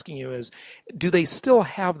I'm asking you is, do they still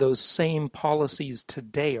have those same policies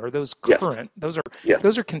today? Are those current? Yes.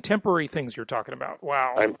 Those are contemporary things you're talking about.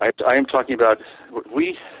 Wow. I am talking about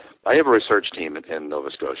I have a research team in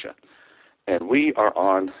Nova Scotia, and we are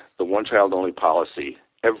on the one-child-only policy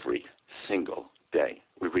every single day.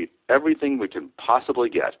 We read everything we can possibly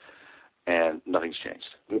get and nothing's changed.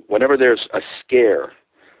 Whenever there's a scare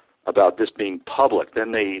about this being public,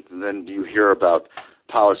 then you hear about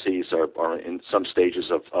policies are in some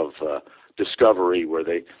stages of discovery where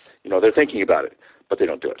they're thinking about it, but they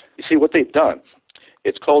don't do it. You see, what they've done,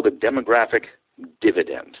 it's called a demographic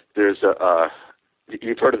dividend. There's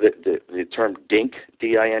you've heard of the term DINK,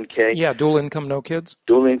 D-I-N-K? Yeah, dual income, no kids.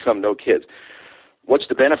 Dual income, no kids. What's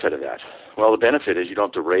the benefit of that? Well, the benefit is you don't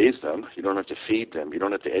have to raise them, you don't have to feed them, you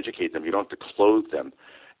don't have to educate them, you don't have to clothe them,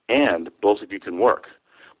 and both of you can work.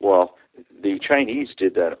 Well, the Chinese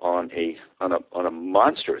did that on a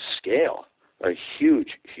monstrous scale, a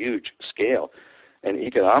huge scale, and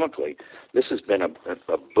economically, this has been a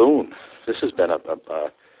boon. This has been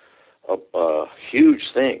a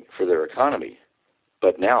huge thing for their economy.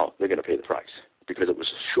 But now they're going to pay the price because it was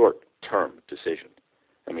a short-term decision.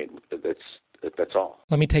 I mean, that's all.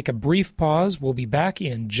 Let me take a brief pause. We'll be back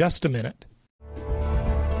in just a minute.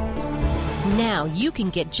 Now you can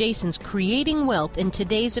get Jason's Creating Wealth in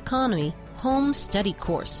Today's Economy home study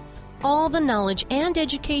course. All the knowledge and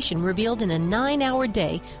education revealed in a 9-hour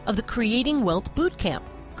day of the Creating Wealth Bootcamp,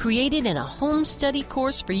 created in a home study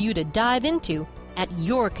course for you to dive into at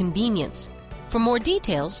your convenience. For more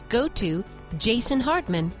details, go to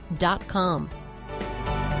jasonhartman.com.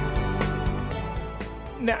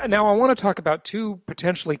 Now I want to talk about two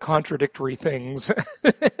potentially contradictory things,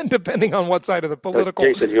 depending on what side of the political...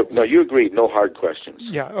 Jason, you agreed, no hard questions.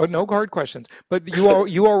 Yeah, no hard questions. But you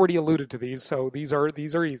already alluded to these, so these are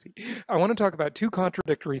easy. I want to talk about two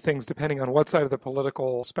contradictory things, depending on what side of the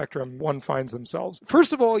political spectrum one finds themselves.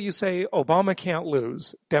 First of all, you say Obama can't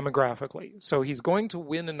lose demographically, so he's going to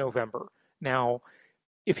win in November. Now,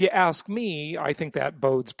 if you ask me, I think that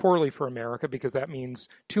bodes poorly for America because that means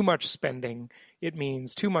too much spending, it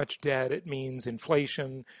means too much debt, it means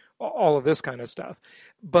inflation, all of this kind of stuff.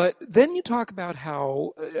 But then you talk about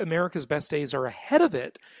how America's best days are ahead of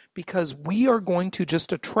it because we are going to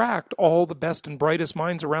just attract all the best and brightest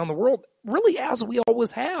minds around the world, really as we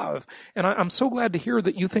always have. And I'm so glad to hear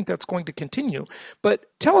that you think that's going to continue. But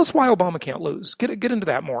tell us why Obama can't lose. Get into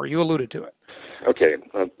that more. You alluded to it. Okay,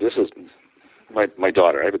 this is... My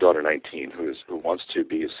daughter, I have a daughter 19 who wants to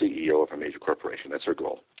be a CEO of a major corporation. That's her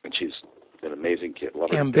goal. And she's an amazing kid.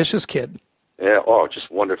 Ambitious kid. Yeah, just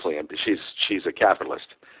wonderfully ambitious. She's a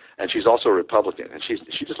capitalist. And she's also a Republican. And she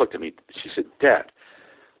just looked at me. She said, Dad,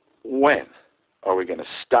 when are we going to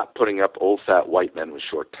stop putting up old fat white men with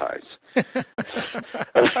short ties?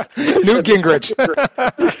 Newt Gingrich.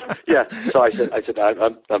 Yeah. So I said,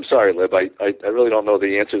 I'm sorry, Lib. I really don't know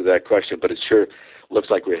the answer to that question, but it sure looks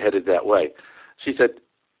like we're headed that way. She said,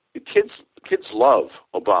 kids love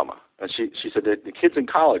Obama. And she said that the kids in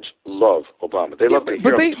college love Obama. They love to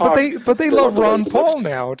hear him talk. But they love Ron Paul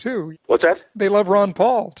now, too. What's that? They love Ron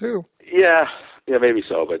Paul, too. Yeah, maybe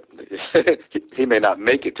so, but he may not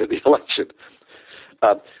make it to the election.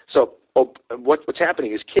 So what's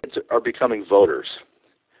happening is kids are becoming voters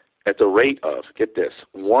at the rate of, get this,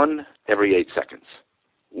 1 every 8 seconds.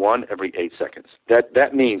 1 every 8 seconds.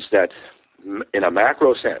 That means that in a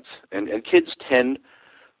macro sense, and kids tend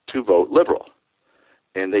to vote liberal,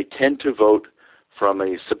 and they tend to vote from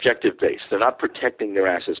a subjective base. They're not protecting their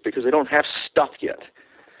assets because they don't have stuff yet.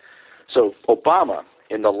 So Obama,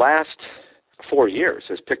 in the last 4 years,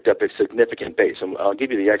 has picked up a significant base. And I'll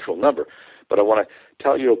give you the actual number, but I want to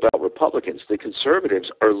tell you about Republicans. The conservatives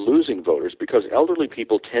are losing voters because elderly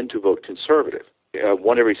people tend to vote conservative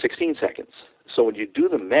 1 every 16 seconds. So when you do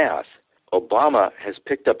the math, Obama has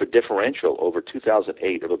picked up a differential over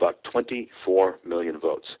 2008 of about 24 million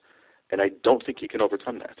votes, and I don't think he can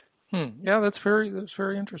overcome that. Yeah, that's very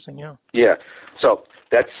interesting. Yeah. Yeah. So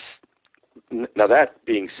now that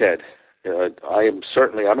being said, I'm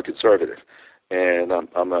a conservative, and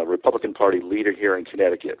I'm a Republican Party leader here in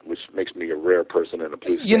Connecticut, which makes me a rare person in a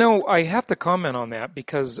blue state. You know, I have to comment on that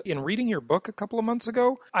because in reading your book a couple of months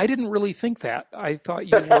ago, I didn't really think that. I thought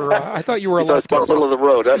you were. I thought you were a leftist. Middle of the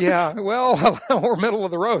road, huh? Yeah. Well, we're middle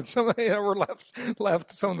of the road. We're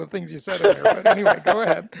left. Some of the things you said in there. But anyway, go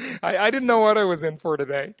ahead. I didn't know what I was in for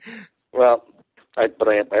today. Well, I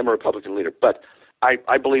am a Republican leader, but I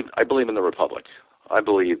believe in the Republic. I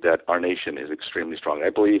believe that our nation is extremely strong. I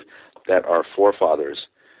believe that our forefathers,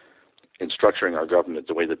 in structuring our government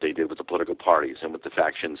the way that they did with the political parties and with the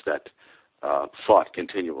factions that fought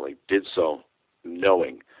continually, did so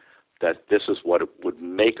knowing that this is what would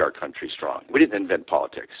make our country strong. We didn't invent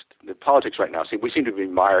politics. The politics right now, we seem to be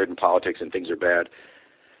mired in politics and things are bad.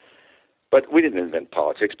 But we didn't invent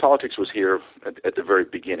politics. Politics was here at the very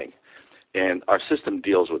beginning, and our system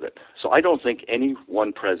deals with it. So I don't think any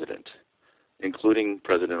one president, including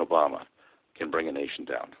President Obama, can bring a nation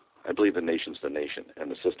down. I believe the nation's the nation,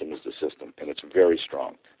 and the system is the system, and it's very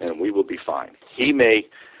strong, and we will be fine. He may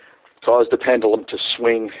cause the pendulum to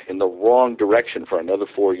swing in the wrong direction for another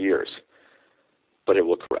 4 years, but it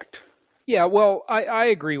will correct. Yeah, well, I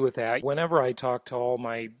agree with that. Whenever I talk to all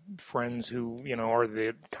my friends who, are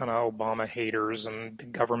the kind of Obama haters and the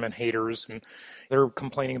government haters, and they're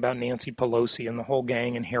complaining about Nancy Pelosi and the whole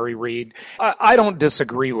gang and Harry Reid, I don't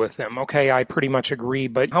disagree with them, okay? I pretty much agree,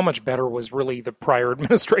 but how much better was really the prior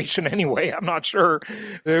administration anyway? I'm not sure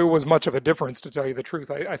there was much of a difference, to tell you the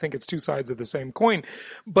truth. I think it's two sides of the same coin.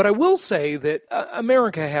 But I will say that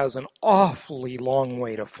America has an awfully long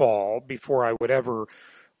way to fall before I would ever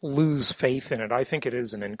lose faith in it. I think it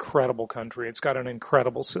is an incredible country. It's got an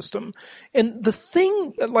incredible system. And the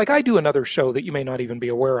thing, like I do another show that you may not even be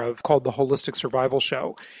aware of called the Holistic Survival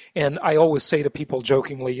Show. And I always say to people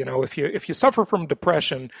jokingly, if you suffer from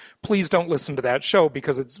depression, please don't listen to that show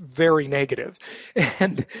because it's very negative.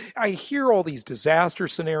 And I hear all these disaster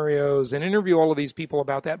scenarios and interview all of these people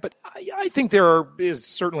about that. But I think there is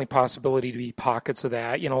certainly possibility to be pockets of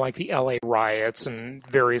that, like the LA riots and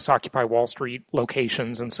various Occupy Wall Street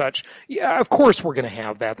locations and such. Yeah, of course we're going to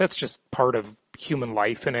have that. That's just part of human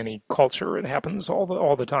life in any culture. It happens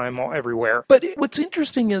all the time, everywhere. But what's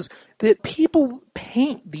interesting is that people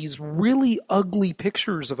paint these really ugly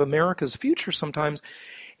pictures of America's future sometimes.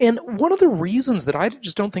 And one of the reasons that I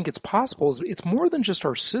just don't think it's possible is it's more than just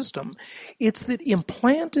our system. It's that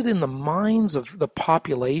implanted in the minds of the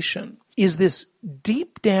population is this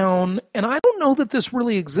deep down, and I don't know that this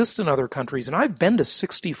really exists in other countries, and I've been to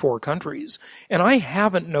 64 countries, and I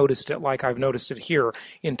haven't noticed it like I've noticed it here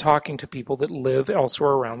in talking to people that live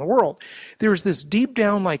elsewhere around the world. There's this deep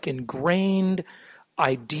down, ingrained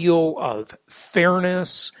ideal of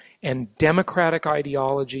fairness and democratic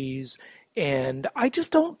ideologies, and I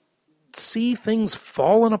just don't see things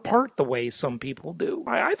falling apart the way some people do.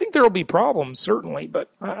 I think there will be problems, certainly,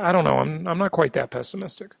 but I don't know. I'm not quite that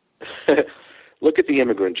pessimistic. Look at the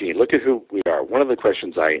immigrant gene. Look at who we are. One of the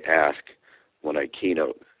questions I ask when I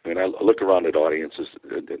keynote, and I look around at audiences,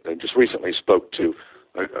 I just recently spoke to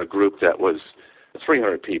a group that was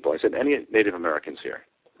 300 people. I said, any Native Americans here?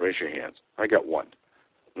 Raise your hands. I got one.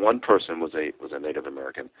 One person was a Native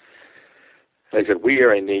American. And I said, we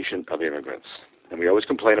are a nation of immigrants. And we always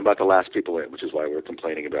complain about the last people in, which is why we're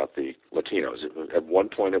complaining about the Latinos. At one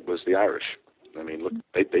point, it was the Irish. I mean, look,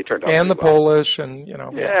 they turned out. And the Polish and, Yeah,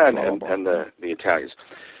 and the Italians.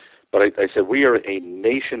 But I said, we are a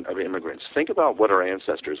nation of immigrants. Think about what our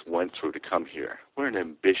ancestors went through to come here. We're an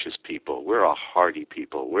ambitious people. We're a hardy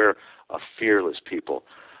people. We're a fearless people.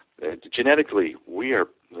 Genetically, we are,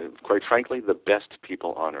 quite frankly, the best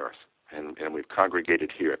people on earth. And we've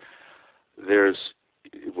congregated here.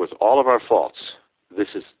 With all of our faults, this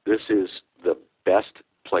is the best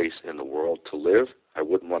place in the world to live. I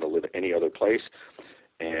wouldn't want to live any other place.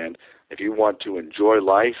 And if you want to enjoy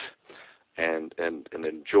life and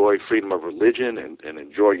enjoy freedom of religion and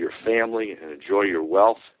enjoy your family and enjoy your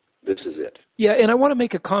wealth, this is it. Yeah, and I want to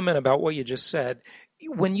make a comment about what you just said.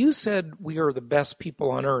 When you said we are the best people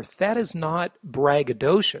on earth, that is not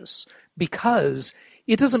braggadocious, because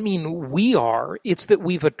it doesn't mean we are. It's that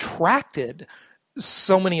we've attracted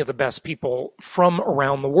so many of the best people from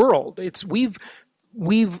around the world.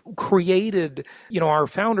 We've created, our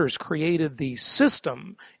founders created the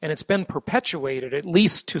system, and it's been perpetuated, at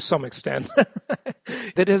least to some extent,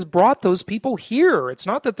 that has brought those people here. It's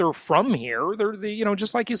not that they're from here. They're,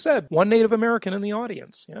 just like you said, one Native American in the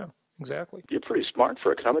audience. Yeah, exactly. You're pretty smart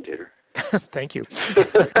for a commentator. Thank you.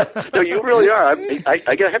 No, you really are. I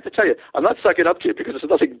have to tell you, I'm not sucking up to you because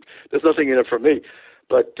there's nothing in it for me.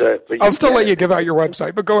 But I'll still let you give out your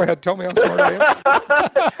website, but go ahead. Tell me how smart I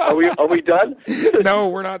am. Are we done? No,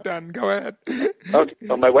 we're not done. Go ahead. Okay.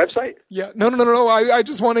 On my website? Yeah. No. I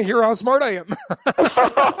just want to hear how smart I am.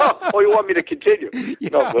 Oh, you want me to continue? Yeah.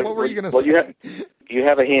 No, what were you going to say? You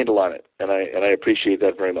have a handle on it, and I appreciate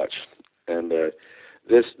that very much. And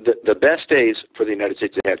the best days for the United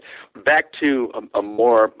States ahead. Back to a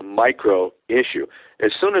more micro issue.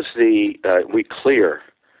 As soon as we clear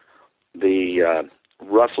the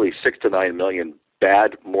roughly 6 to 9 million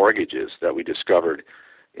bad mortgages that we discovered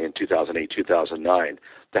in 2008, 2009,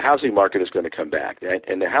 the housing market is going to come back.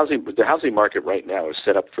 And the housing market right now is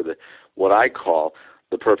set up for what I call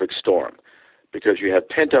the perfect storm, because you have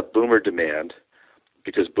pent-up boomer demand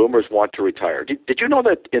because boomers want to retire. Did you know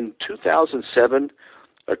that in 2007,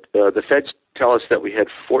 the feds tell us that we had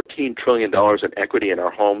 $14 trillion in equity in our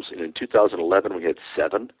homes, and in 2011 we had $7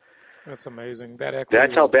 trillion? That's amazing.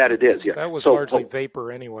 That's how bad it is. Yeah, that was largely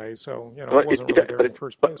vapor anyway, so it wasn't really there in the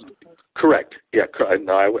first place. Correct. Yeah,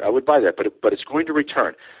 no, I would buy that, but it's going to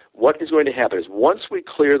return. what is going to happen is once we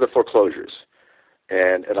clear the foreclosures,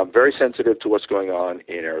 and I'm very sensitive to what's going on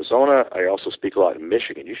in Arizona. I also speak a lot in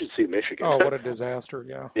Michigan. You should see Michigan. Oh, what a disaster,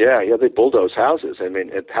 yeah. Yeah, they bulldoze houses. I mean,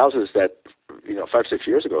 houses that, 5-6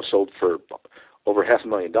 years ago sold for over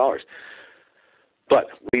 $500,000. But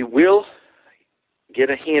we will get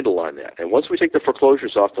a handle on that. And once we take the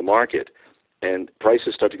foreclosures off the market and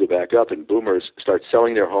prices start to go back up and boomers start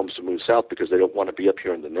selling their homes to move south because they don't want to be up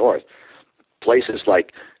here in the north, places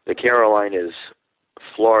like the Carolinas,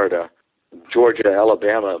 Florida, Georgia,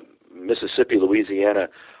 Alabama, Mississippi, Louisiana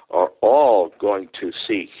are all going to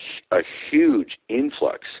see a huge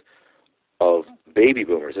influx of baby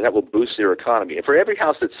boomers, and that will boost their economy. And for every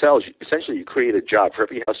house that sells, essentially you create a job. For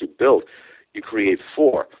every house you build, you create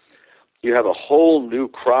 4. You have a whole new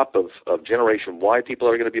crop of Generation Y people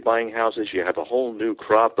that are going to be buying houses. You have a whole new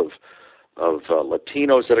crop of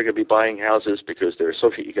Latinos that are going to be buying houses because they're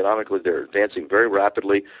socioeconomically, they're advancing very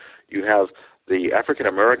rapidly. You have the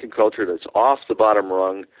African-American culture that's off the bottom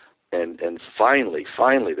rung, and finally,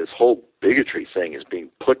 this whole bigotry thing is being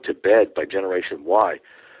put to bed by Generation Y.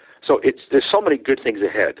 So there's so many good things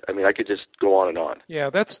ahead. I mean, I could just go on and on.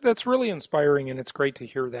 Yeah, that's really inspiring, and it's great to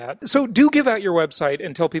hear that. So do give out your website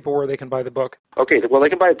and tell people where they can buy the book. Okay, well, they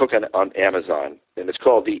can buy a book on Amazon, and it's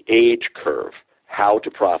called The Age Curve: How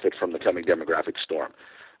to Profit from the Coming Demographic Storm.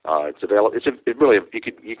 It's available.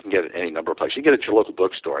 You can get it any number of places. You can get it at your local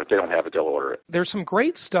bookstore. If they don't have it, they'll order it. There's some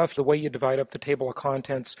great stuff, the way you divide up the table of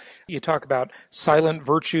contents. You talk about silent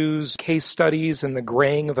virtues, case studies, and the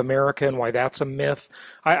graying of America and why that's a myth.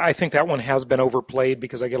 I think that one has been overplayed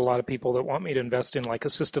because I get a lot of people that want me to invest in like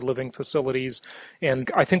assisted living facilities, and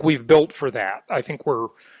I think we've built for that. I think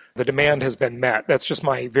the demand has been met. That's just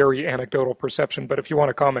my very anecdotal perception, but if you want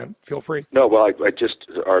to comment, feel free. No, well,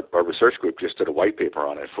 our research group just did a white paper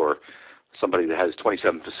on it for somebody that has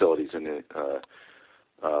 27 facilities in the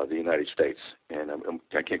United States, and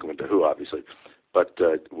I can't go into who, obviously, but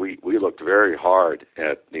we looked very hard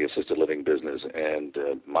at the assisted living business, and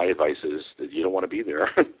my advice is that you don't want to be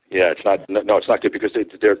there. Yeah, it's not good because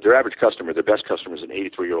their average customer, their best customer is an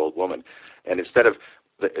 83-year-old woman, and instead of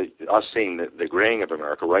us seeing the graying of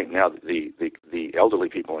America right now, the elderly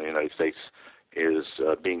people in the United States is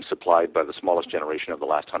being supplied by the smallest generation of the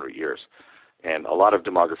last 100 years. And a lot of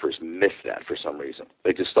demographers miss that for some reason.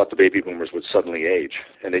 They just thought the baby boomers would suddenly age,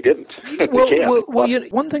 and they didn't.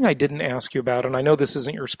 One thing I didn't ask you about, and I know this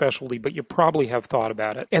isn't your specialty, but you probably have thought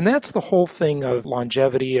about it, and that's the whole thing of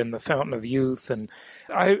longevity and the fountain of youth. And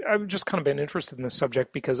I've just kind of been interested in this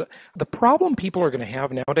subject because the problem people are going to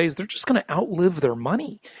have nowadays, they're just going to outlive their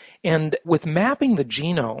money. And with mapping the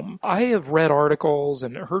genome, I have read articles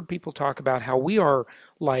and heard people talk about how we are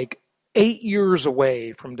like 8 years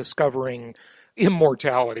away from discovering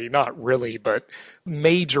immortality, not really, but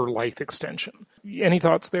major life extension. Any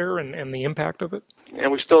thoughts there and the impact of it?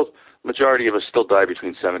 And majority of us still die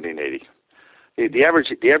between 70 and 80. The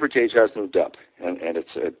average age has moved up, and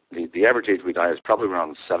it's the average age we die is probably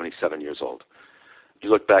around 77 years old. If you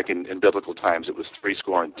look back in biblical times, it was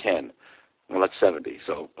 70. Well, that's 70.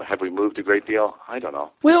 So have we moved a great deal? I don't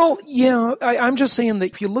know. Well, yeah, I'm just saying that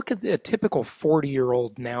if you look at a typical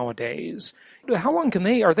 40-year-old nowadays, how long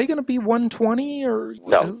are they going to be 120 or?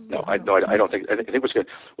 No, I don't think. I think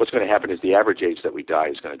what's going to happen is the average age that we die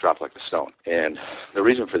is going to drop like a stone. And the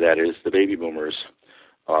reason for that is the baby boomers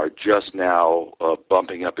are just now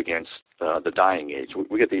bumping up against the dying age.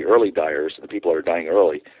 We get the early diers, the people that are dying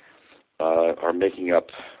early, are making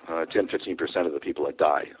up 10-15% of the people that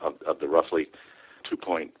die, of the roughly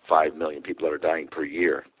 2.5 million people that are dying per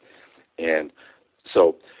year. And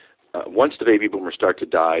so once the baby boomers start to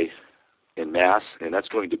die in mass, and that's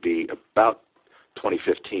going to be about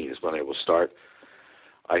 2015 is when it will start,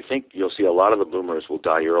 I think you'll see a lot of the boomers will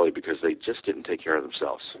die early because they just didn't take care of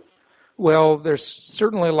themselves. Well, there's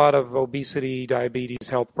certainly a lot of obesity, diabetes,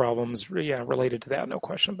 health problems, related to that, no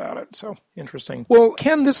question about it. So, interesting. Well,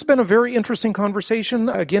 Ken, this has been a very interesting conversation.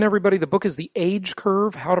 Again, everybody, the book is The Age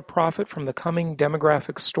Curve: How to Profit from the Coming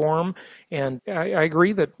Demographic Storm. And I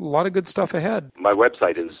agree that a lot of good stuff ahead. My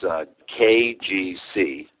website is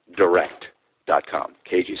kgcdirect.com,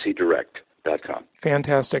 kgcdirect.com.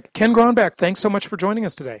 Fantastic. Ken Gronbach, thanks so much for joining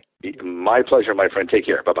us today. My pleasure, my friend. Take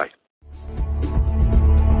care. Bye-bye.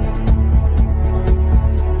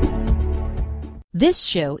 This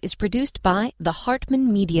show is produced by the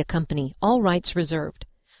Hartman Media Company, all rights reserved.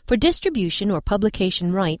 For distribution or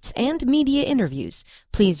publication rights and media interviews,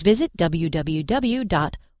 please visit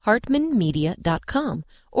www.hartmanmedia.com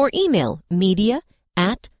or email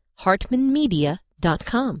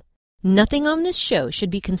media@hartmanmedia.com. Nothing on this show should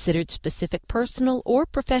be considered specific personal or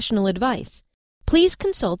professional advice. Please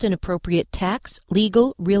consult an appropriate tax,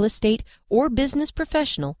 legal, real estate, or business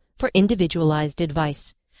professional for individualized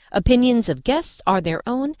advice. Opinions of guests are their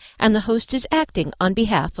own, and the host is acting on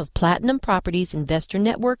behalf of Platinum Properties Investor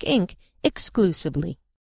Network, Inc. exclusively.